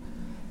Africa,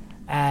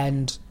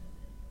 and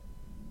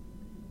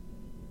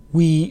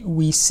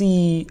we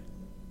see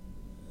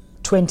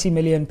 20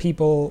 million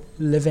people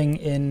living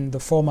in the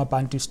former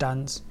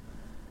Bantustans,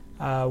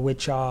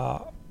 which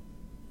are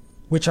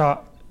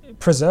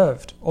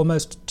preserved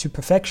almost to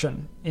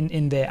perfection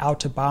in their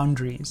outer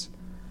boundaries.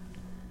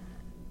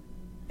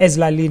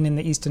 Eslaline in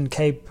the Eastern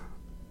Cape,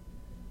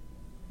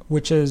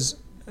 which is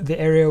the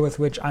area with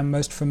which I'm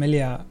most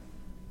familiar,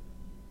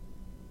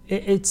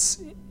 it's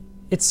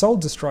soul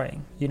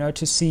destroying,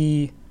 to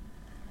see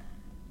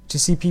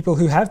people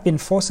who have been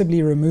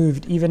forcibly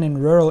removed, even in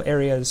rural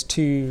areas,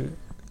 to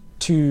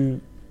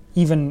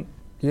even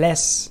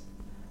less,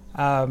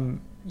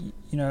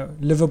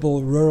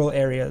 livable rural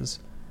areas,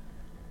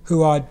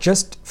 who are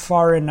just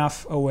far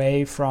enough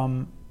away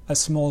from a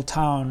small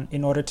town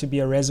in order to be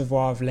a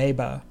reservoir of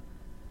labor,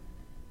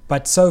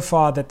 but so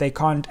far that they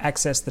can't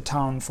access the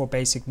town for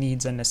basic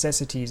needs and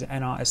necessities,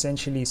 and are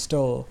essentially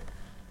still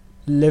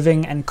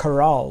living and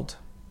corralled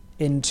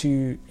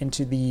into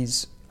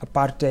these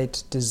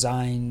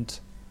apartheid-designed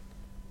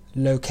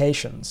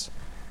locations.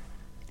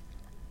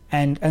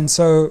 And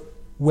so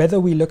whether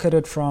we look at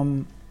it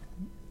from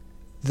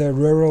the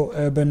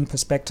rural-urban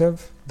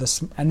perspective,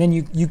 and then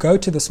you go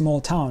to the small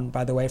town,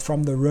 by the way,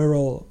 from the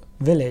rural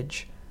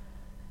village,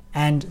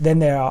 and then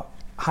there are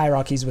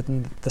hierarchies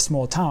within the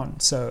small town.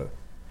 So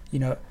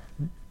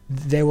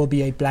there will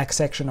be a black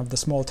section of the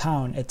small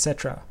town,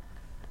 etc.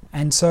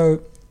 And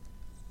so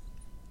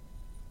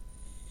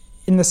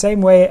in the same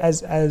way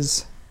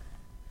as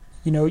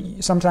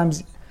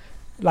sometimes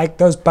like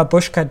those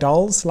babushka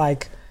dolls,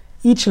 like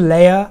each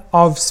layer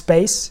of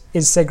space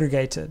is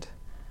segregated.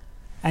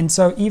 And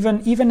so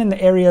even in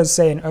the areas,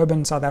 say in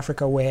urban South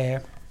Africa,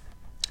 where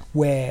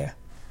there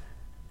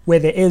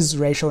is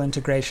racial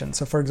integration,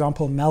 so for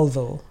example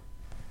Melville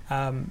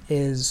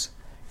is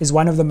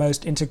one of the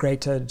most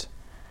integrated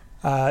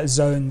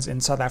zones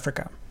in South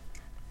Africa.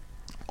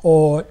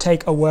 Or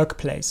take a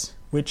workplace,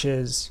 which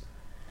is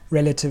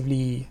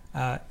relatively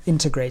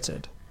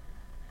integrated.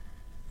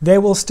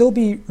 There will still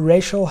be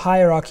racial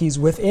hierarchies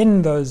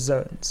within those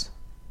zones.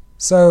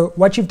 So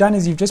what you've done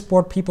is you've just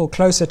brought people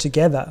closer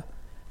together,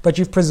 but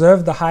you've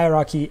preserved the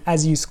hierarchy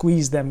as you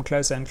squeeze them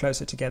closer and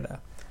closer together.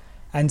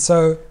 And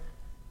so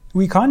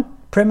we can't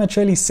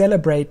prematurely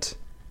celebrate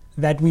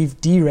that we've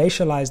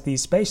deracialized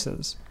these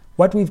spaces.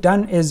 What we've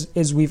done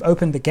is we've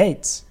opened the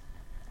gates,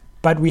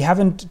 but we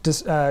haven't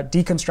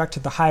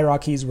deconstructed the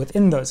hierarchies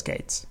within those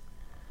gates.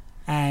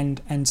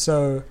 And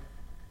so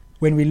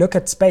when we look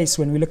at space,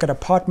 when we look at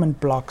apartment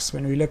blocks,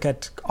 when we look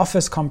at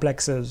office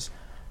complexes,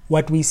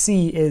 what we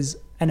see is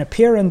an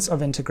appearance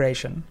of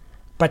integration,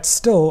 but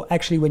still,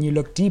 actually, when you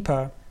look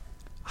deeper,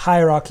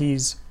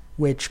 hierarchies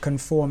which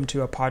conform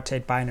to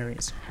apartheid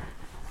binaries.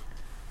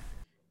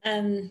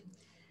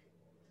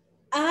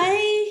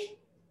 I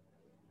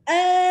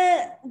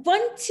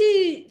want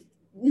to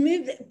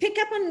pick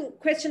up on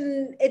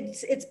question.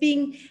 It's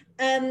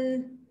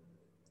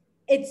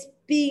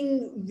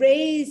being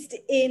raised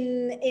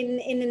in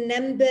a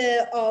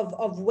number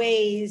of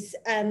ways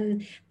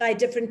by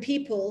different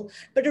people,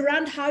 but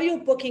around how your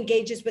book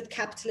engages with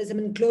capitalism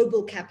and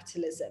global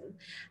capitalism.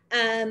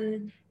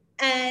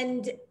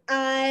 And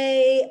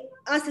I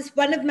asked this,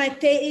 one of my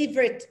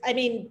favorite, I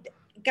mean,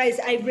 guys,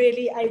 I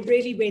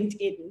really went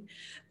in,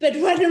 but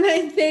one of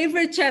my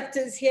favorite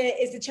chapters here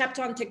is the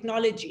chapter on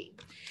technology,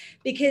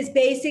 because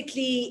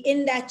basically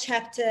in that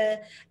chapter,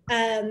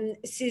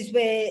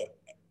 Sizwe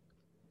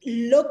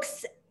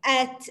looks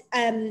at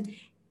an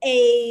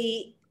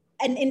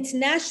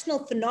international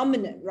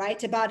phenomenon,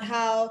 right? About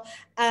how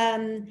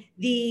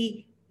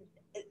the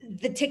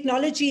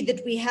technology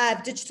that we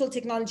have, digital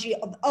technology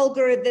of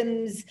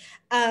algorithms,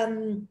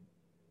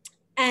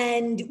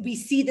 and we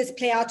see this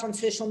play out on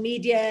social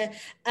media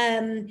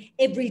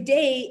every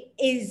day,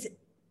 is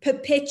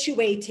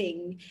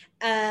perpetuating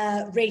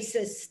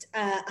racist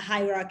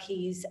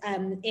hierarchies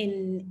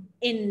in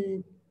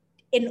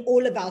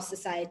all of our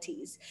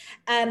societies.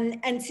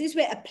 And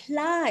Sizwe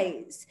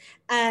applies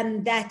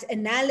that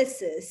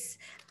analysis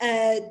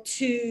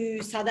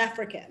to South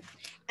Africa,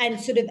 and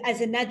sort of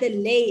as another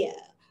layer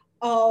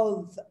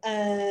of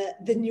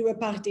the new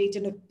apartheid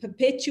and of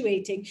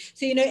perpetuating.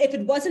 So, you know, if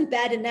it wasn't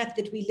bad enough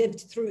that we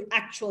lived through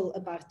actual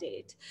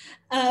apartheid,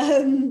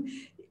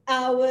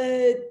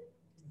 our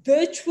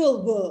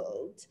virtual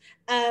world,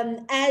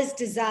 as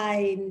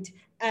designed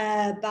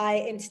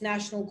by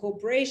international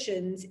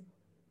corporations,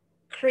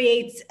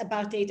 creates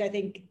apartheid, I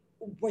think,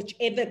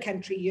 whichever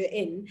country you're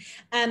in,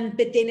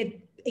 but then it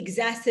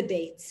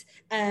exacerbates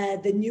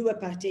the new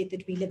apartheid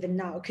that we live in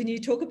now. Can you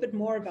talk a bit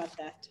more about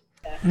that?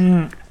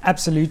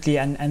 Absolutely,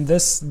 and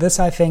this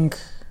I think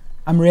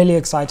I'm really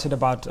excited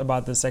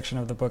about this section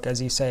of the book,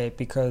 as you say,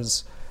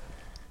 because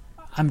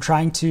I'm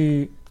trying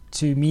to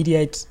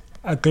mediate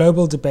a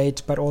global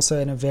debate, but also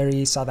in a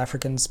very South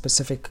African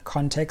specific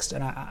context.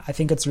 And I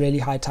think it's really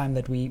high time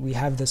that we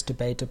have this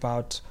debate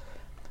about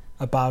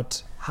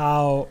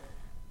how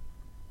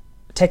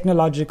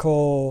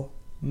technological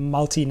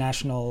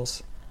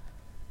multinationals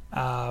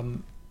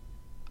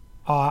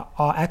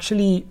are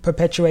actually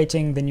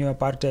perpetuating the new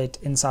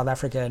apartheid in South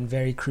Africa in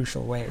very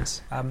crucial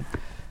ways.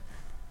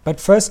 But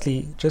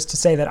firstly, just to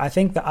say that I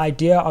think the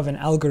idea of an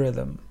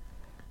algorithm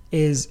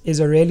is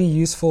a really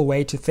useful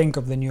way to think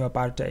of the new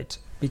apartheid,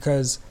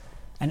 because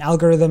an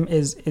algorithm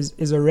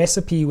is a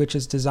recipe which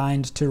is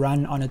designed to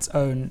run on its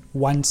own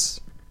once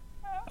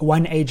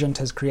one agent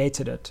has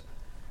created it.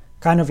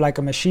 Kind of like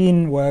a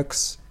machine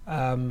works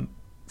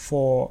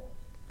for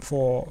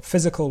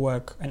physical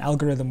work, an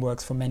algorithm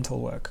works for mental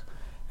work.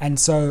 And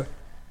so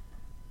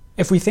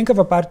if we think of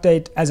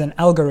apartheid as an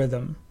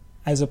algorithm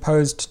as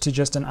opposed to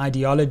just an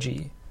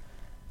ideology,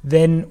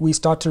 then we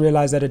start to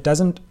realize that it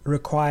doesn't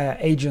require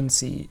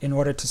agency in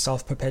order to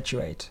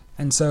self-perpetuate.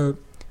 And so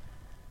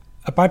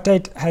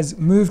apartheid has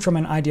moved from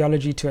an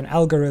ideology to an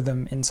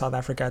algorithm in South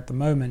Africa at the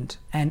moment,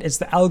 and it's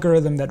the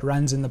algorithm that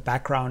runs in the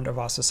background of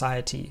our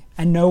society,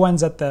 and no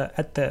one's at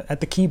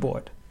the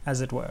keyboard, as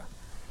it were.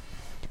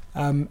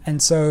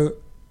 And so,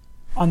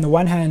 on the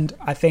one hand,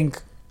 I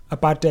think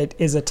apartheid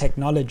is a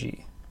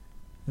technology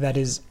that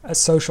is a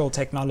social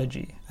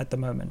technology at the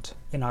moment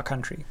in our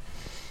country.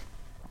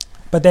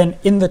 But then,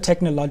 in the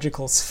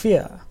technological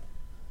sphere,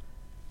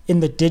 in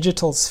the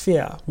digital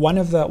sphere, one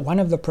of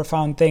the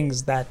profound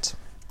things that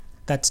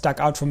stuck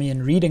out for me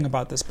in reading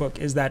about this book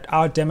is that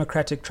our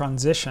democratic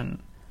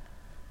transition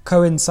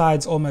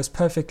coincides almost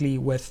perfectly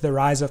with the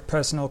rise of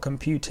personal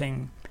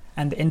computing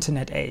and the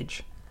internet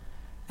age.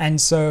 And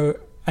so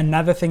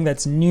another thing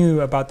that's new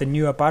about the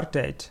new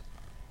apartheid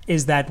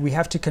is that we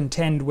have to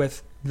contend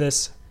with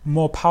this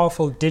more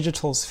powerful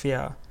digital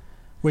sphere,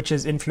 which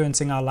is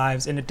influencing our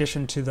lives in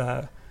addition to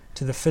the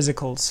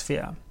physical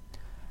sphere.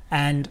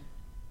 And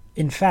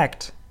in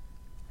fact,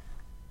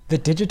 the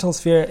digital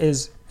sphere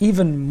is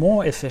even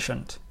more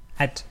efficient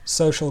at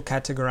social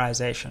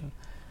categorization.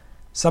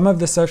 Some of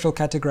the social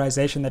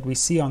categorization that we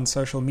see on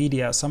social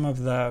media, some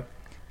of the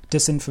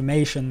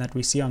disinformation that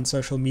we see on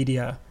social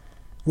media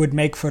would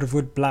make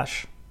Verwoerd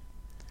blush,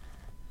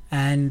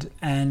 and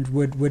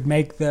would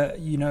make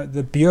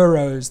the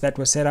bureaus that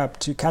were set up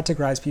to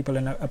categorize people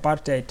in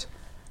apartheid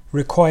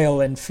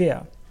recoil in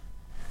fear.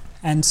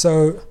 And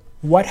so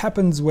what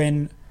happens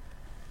when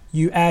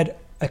you add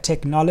a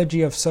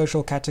technology of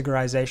social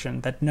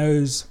categorization that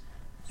knows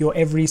your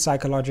every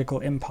psychological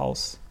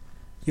impulse,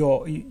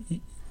 your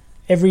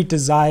every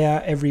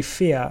desire, every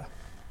fear,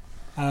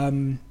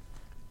 and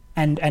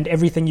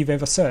everything you've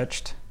ever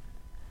searched,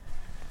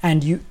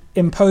 and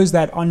impose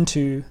that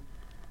onto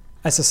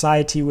a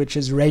society which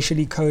is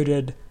racially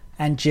coded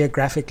and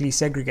geographically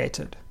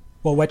segregated,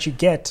 well, what you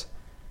get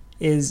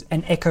is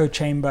an echo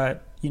chamber,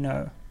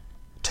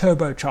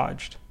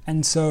 turbocharged.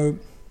 And so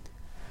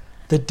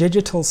the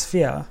digital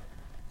sphere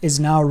is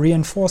now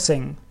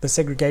reinforcing the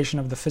segregation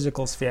of the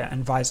physical sphere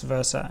and vice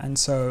versa. And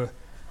so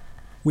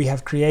we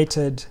have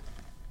created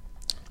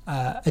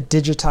a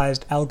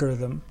digitized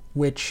algorithm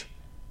which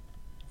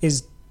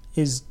is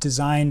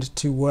designed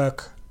to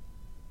work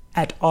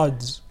at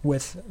odds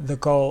with the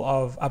goal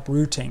of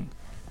uprooting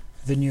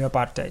the new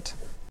apartheid.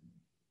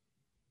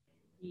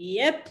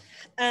 Yep.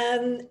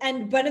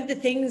 And one of the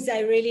things I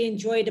really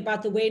enjoyed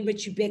about the way in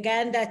which you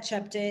began that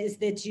chapter is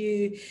that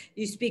you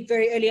speak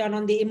very early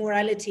on the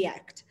Immorality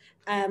Act,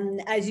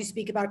 as you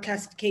speak about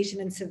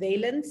classification and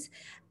surveillance.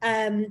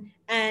 And,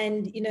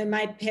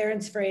 my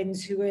parents'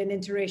 friends who were in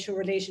interracial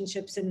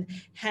relationships and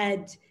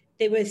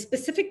they were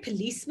specific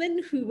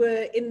policemen who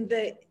were in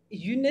the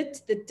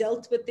unit that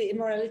dealt with the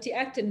Immorality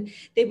Act, and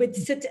they would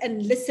sit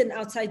and listen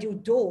outside your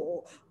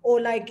door,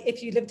 or like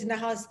if you lived in a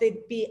house,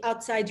 they'd be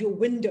outside your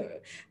window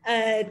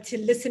to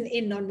listen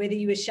in on whether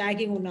you were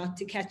shagging or not,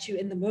 to catch you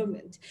in the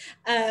moment.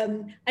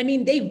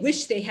 They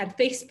wish they had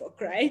Facebook,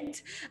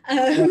 right?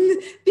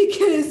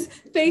 Because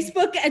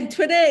Facebook and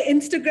Twitter,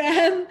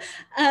 Instagram,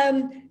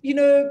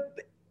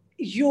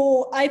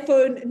 your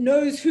iPhone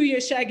knows who you're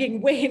shagging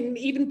when,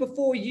 even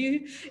before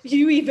you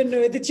even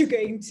know that you're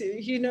going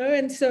to,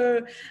 and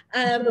so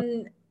I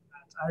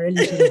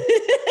really should.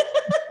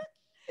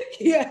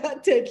 Yeah,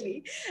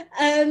 totally.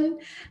 And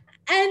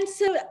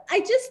so I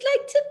just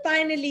like to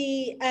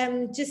finally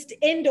just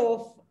end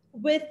off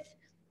with,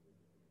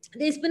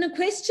 there's been a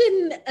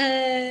question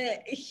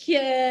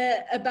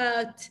here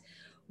about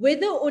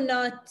whether or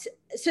not,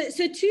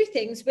 so two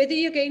things, whether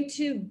you're going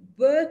to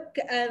work,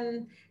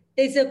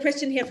 there's a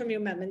question here from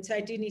your mum, and so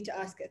I do need to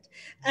ask it,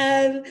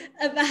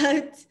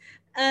 about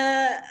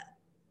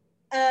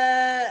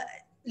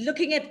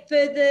looking at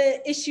further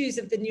issues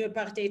of the new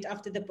apartheid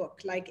after the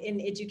book, like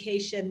in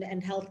education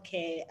and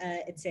healthcare,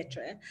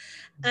 etc.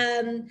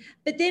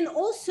 But then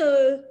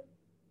also,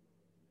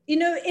 in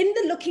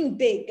the looking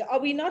big, are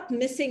we not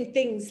missing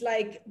things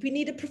like we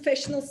need a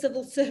professional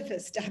civil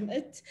service, damn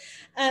it?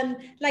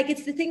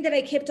 It's the thing that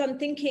I kept on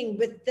thinking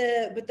with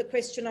the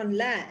question on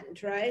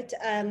land, right?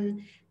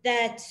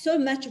 That so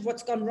much of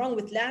what's gone wrong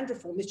with land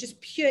reform is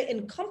just pure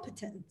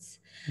incompetence.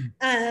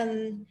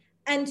 And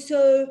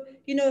so,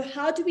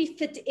 how do we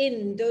fit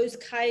in those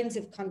kinds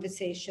of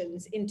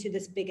conversations into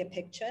this bigger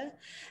picture?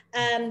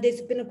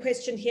 There's been a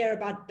question here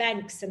about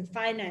banks and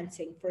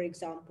financing, for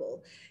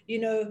example.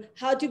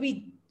 How do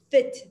we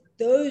fit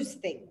those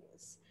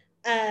things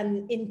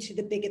into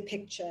the bigger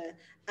picture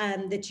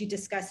that you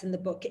discuss in the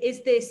book?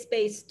 Is there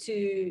space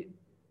to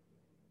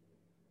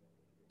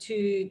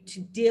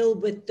deal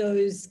with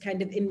those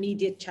kind of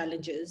immediate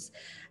challenges?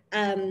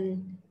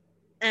 And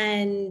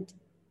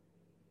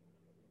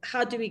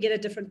how do we get a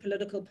different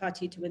political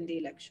party to win the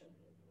election?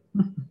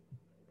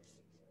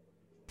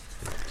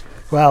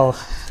 Well,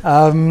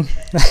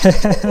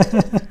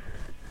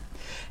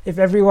 if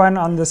everyone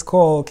on this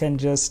call can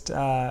just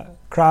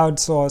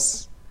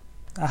crowdsource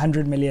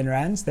 100 million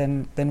rands,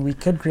 then we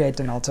could create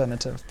an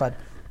alternative. But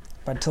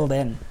till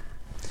then,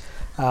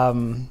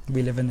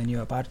 we live in the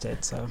new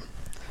apartheid. So,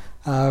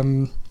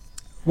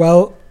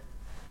 well,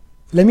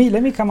 let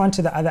me come on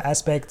to the other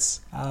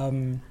aspects. Hi,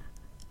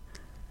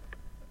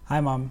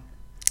 Mom.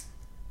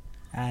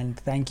 And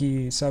thank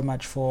you so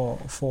much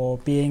for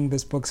being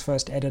this book's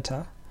first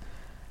editor.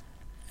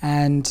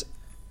 And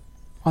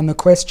on the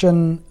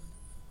question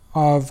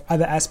of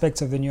other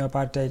aspects of the new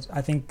apartheid,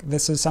 I think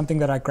this is something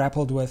that I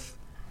grappled with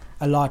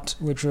a lot,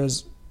 which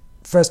was,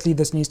 firstly,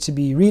 this needs to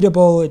be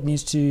readable, it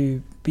needs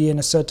to be in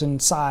a certain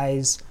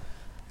size,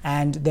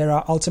 and there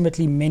are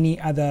ultimately many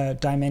other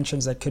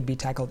dimensions that could be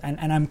tackled.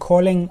 And I'm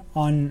calling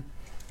on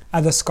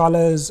other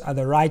scholars,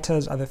 other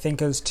writers, other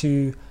thinkers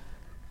to,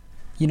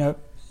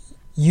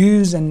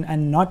 use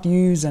and not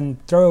use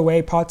and throw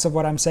away parts of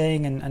what I'm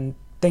saying and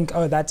think,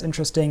 oh, that's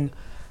interesting,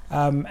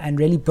 and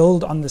really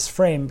build on this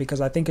frame,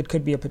 because I think it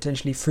could be a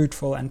potentially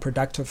fruitful and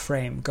productive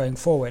frame going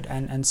forward.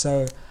 And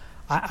so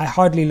I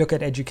hardly look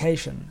at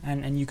education,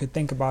 and you could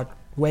think about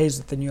ways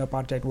that the new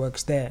apartheid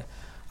works there.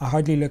 I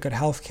hardly look at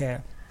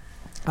healthcare.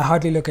 I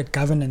hardly look at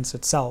governance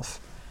itself.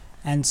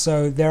 And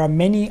so there are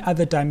many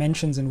other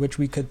dimensions in which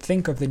we could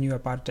think of the new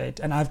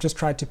apartheid, and I've just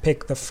tried to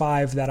pick the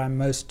 5 that I'm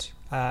most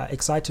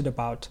excited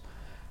about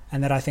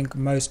and that I think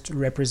most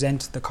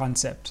represent the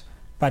concept,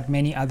 but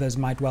many others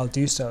might well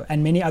do so,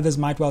 and many others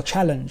might well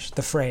challenge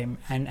the frame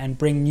and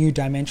bring new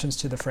dimensions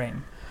to the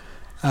frame.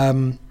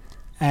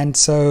 And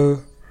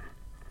so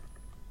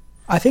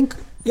I think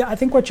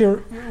what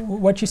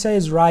you say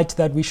is right,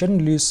 that we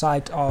shouldn't lose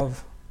sight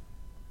of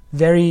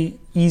very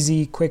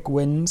easy, quick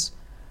wins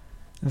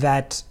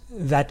that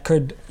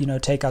could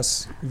take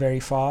us very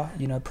far.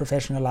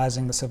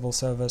 Professionalizing the civil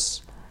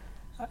service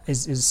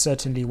is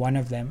certainly one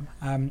of them,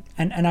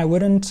 and I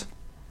wouldn't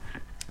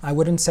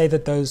say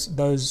that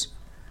those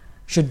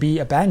should be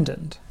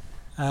abandoned.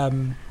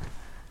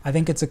 I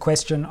think it's a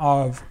question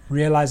of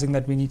realizing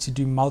that we need to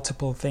do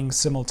multiple things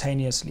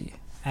simultaneously.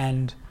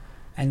 And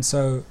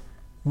so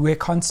we're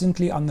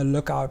constantly on the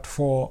lookout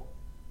for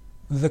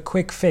the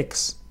quick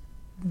fix,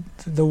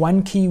 the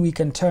one key we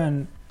can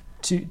turn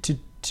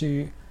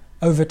to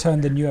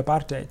overturn the new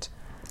apartheid.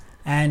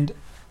 And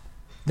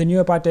the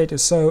new apartheid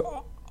is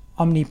so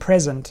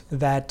omnipresent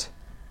that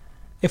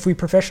if we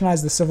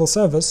professionalize the civil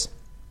service,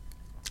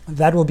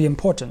 that will be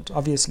important,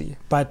 obviously.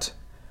 But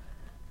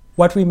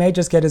what we may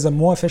just get is a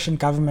more efficient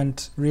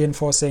government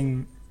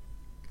reinforcing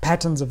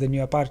patterns of the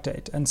new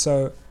apartheid. And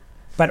so,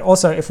 but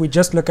also, if we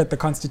just look at the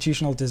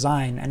constitutional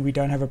design and we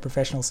don't have a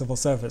professional civil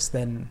service,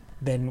 then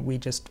we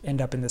just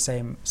end up in the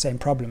same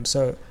problem.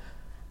 So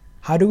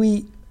how do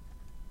we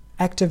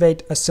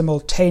activate a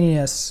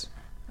simultaneous,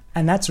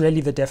 and that's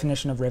really the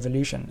definition of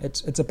revolution.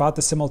 It's about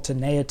the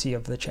simultaneity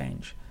of the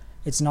change.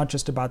 It's not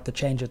just about the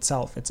change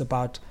itself. It's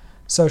about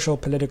social,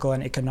 political,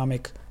 and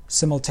economic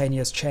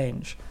simultaneous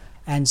change.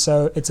 And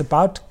so it's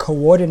about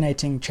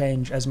coordinating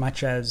change as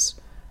much as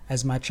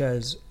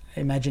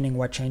imagining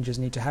what changes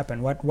need to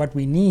happen. What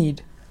we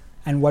need,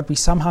 and what we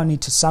somehow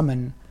need to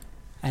summon,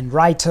 and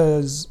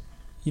writers,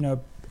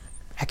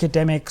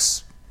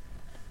 academics,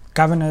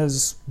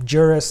 governors,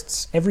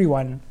 jurists,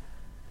 everyone,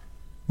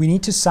 we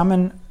need to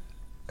summon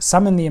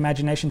the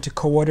imagination to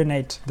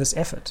coordinate this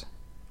effort.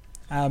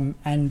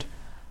 And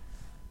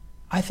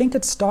I think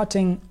it's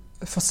starting,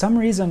 for some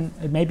reason,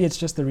 maybe it's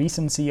just the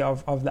recency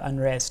of the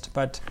unrest,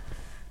 but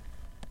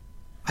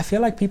I feel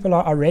like people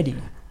are ready.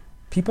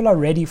 People are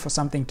ready for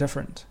something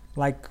different.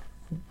 Like,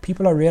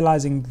 people are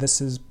realizing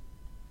this is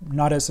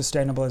not as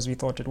sustainable as we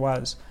thought it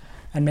was.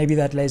 And maybe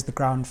that lays the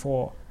ground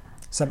for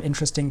some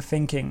interesting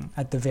thinking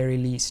at the very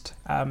least,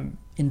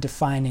 in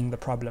defining the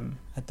problem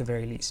at the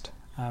very least.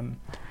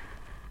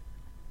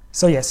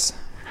 So yes,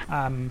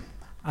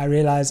 I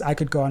realize I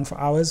could go on for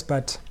hours,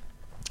 but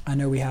I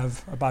know we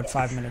have about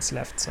 5 minutes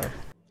left. So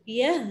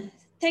yeah,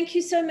 thank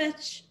you so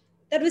much.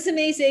 That was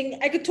amazing.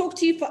 I could talk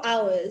to you for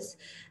hours.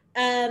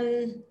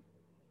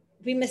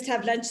 We must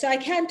have lunch, so I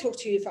can talk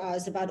to you for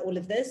hours about all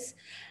of this.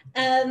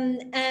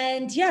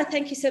 And yeah,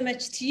 thank you so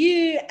much to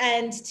you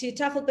and to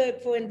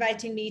Tafelberg for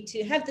inviting me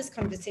to have this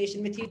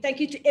conversation with you. Thank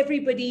you to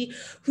everybody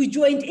who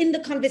joined in the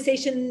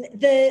conversation.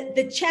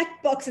 The chat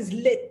box is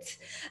lit,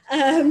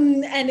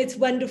 and it's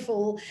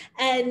wonderful.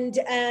 And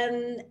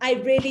I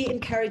really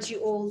encourage you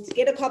all to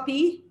get a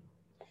copy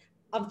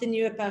of The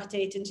New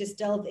Apartheid and just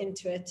delve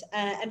into it.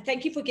 And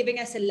thank you for giving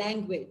us a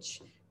language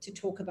to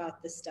talk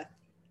about this stuff.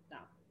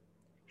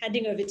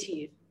 Handing over to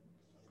you.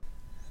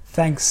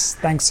 Thanks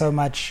so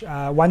much.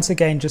 Once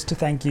again, just to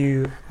thank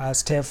you,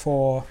 Steph,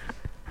 for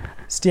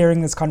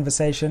steering this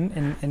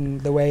conversation in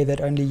the way that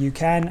only you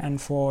can,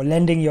 and for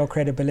lending your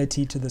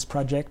credibility to this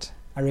project.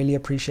 I really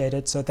appreciate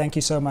it. So thank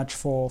you so much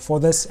for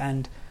this,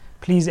 and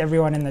please,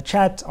 everyone in the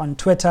chat, on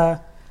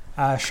Twitter,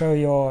 show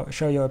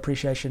your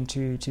appreciation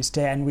to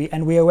Steph,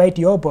 and we await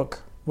your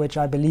book, which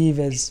I believe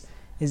is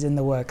in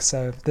the works.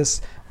 So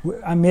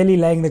I'm merely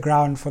laying the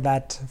ground for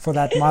that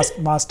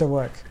master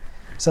work.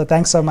 So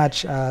thanks so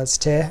much,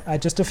 Steph.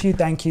 Just a few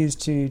thank yous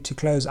to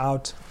close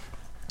out.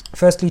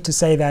 Firstly, to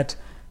say that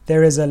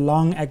there is a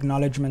long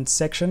acknowledgement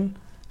section,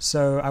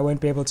 so I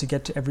won't be able to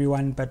get to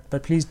everyone,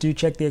 but please do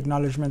check the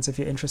acknowledgements if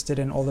you're interested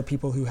in all the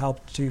people who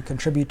helped to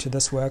contribute to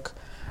this work.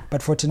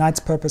 But for tonight's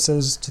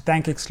purposes, to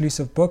thank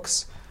Exclusive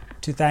Books,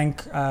 to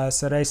thank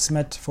Saray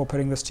Smith for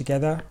putting this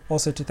together,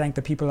 also to thank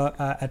the people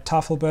at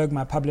Tafelberg,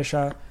 my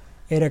publisher,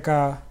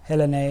 Erika,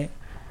 Helene,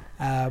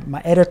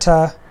 my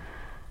editor,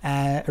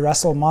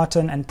 Russell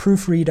Martin, and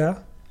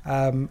proofreader,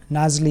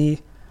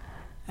 Nazli,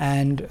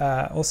 and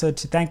also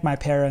to thank my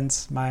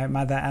parents, my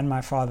mother and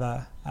my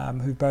father,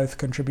 who both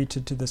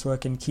contributed to this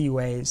work in key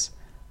ways.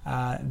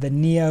 The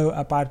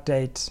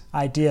neo-apartheid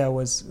idea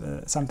was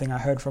something I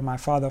heard from my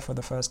father for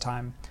the first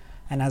time,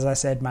 and as I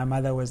said, my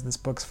mother was this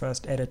book's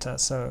first editor,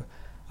 so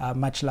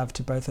much love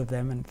to both of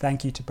them, and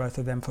thank you to both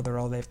of them for the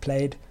role they've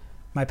played.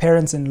 My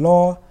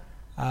parents-in-law,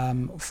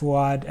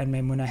 Fuad and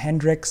Maimuna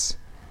Hendricks,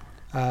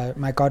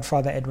 my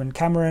godfather Edwin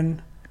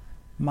Cameron,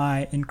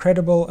 my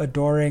incredible,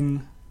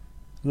 adoring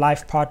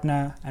life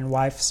partner and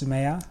wife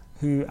Sumaya,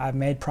 who I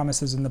made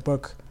promises in the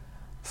book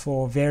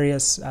for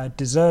various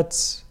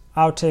desserts,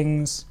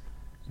 outings,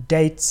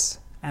 dates,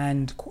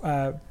 and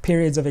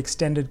periods of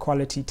extended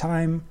quality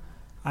time.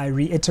 I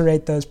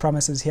reiterate those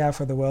promises here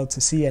for the world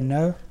to see and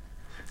know.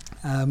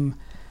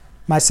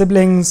 My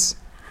siblings,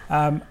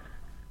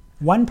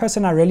 one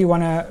person I really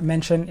want to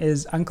mention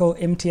is Uncle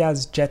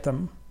Imtiaz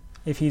Jetham,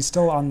 if he's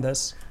still on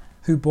this,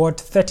 who bought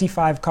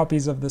 35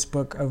 copies of this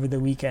book over the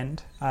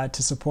weekend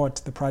to support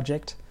the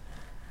project.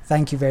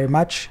 Thank you very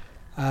much.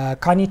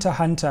 Kanita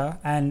Hunter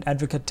and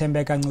Advocate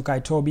Tembeka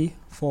Ncukaitobi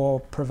for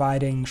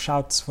providing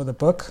shouts for the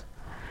book.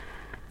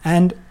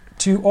 And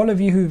to all of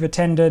you who've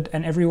attended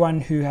and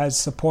everyone who has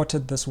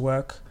supported this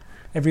work,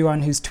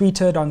 everyone who's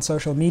tweeted on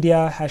social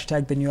media,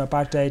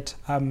 #TheNewApartheid,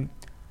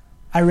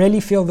 I really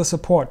feel the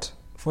support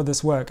for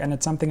this work, and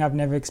it's something I've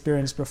never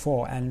experienced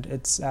before, and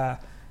it's a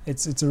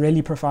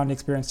really profound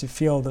experience to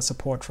feel the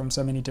support from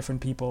so many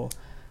different people.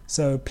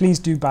 So please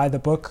do buy the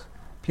book.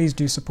 Please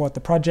do support the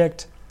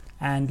project.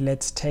 And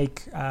let's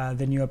take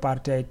the New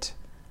Apartheid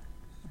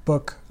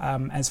book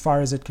as far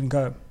as it can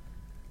go.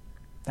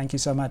 Thank you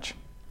so much.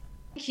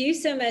 Thank you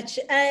so much.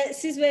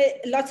 Sizwe,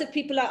 lots of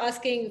people are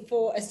asking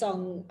for a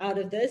song out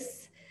of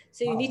this.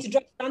 So you need to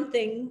drop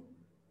something.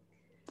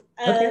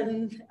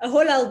 Okay. A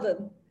whole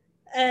album.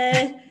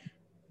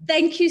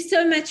 Thank you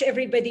so much,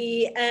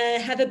 everybody.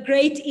 Have a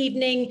great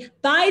evening.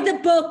 Buy the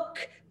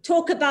book,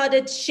 talk about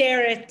it,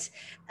 share it.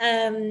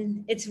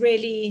 It's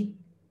really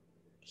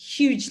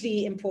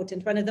hugely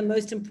important. One of the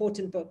most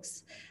important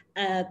books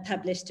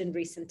published in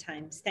recent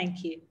times.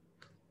 Thank you.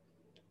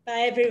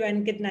 Bye,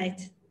 everyone. Good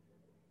night.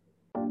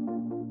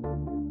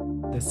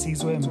 The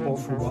Sizwe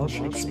Mpofu Welsh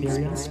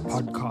Experience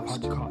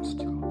podcast.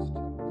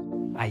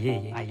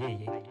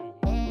 Aye.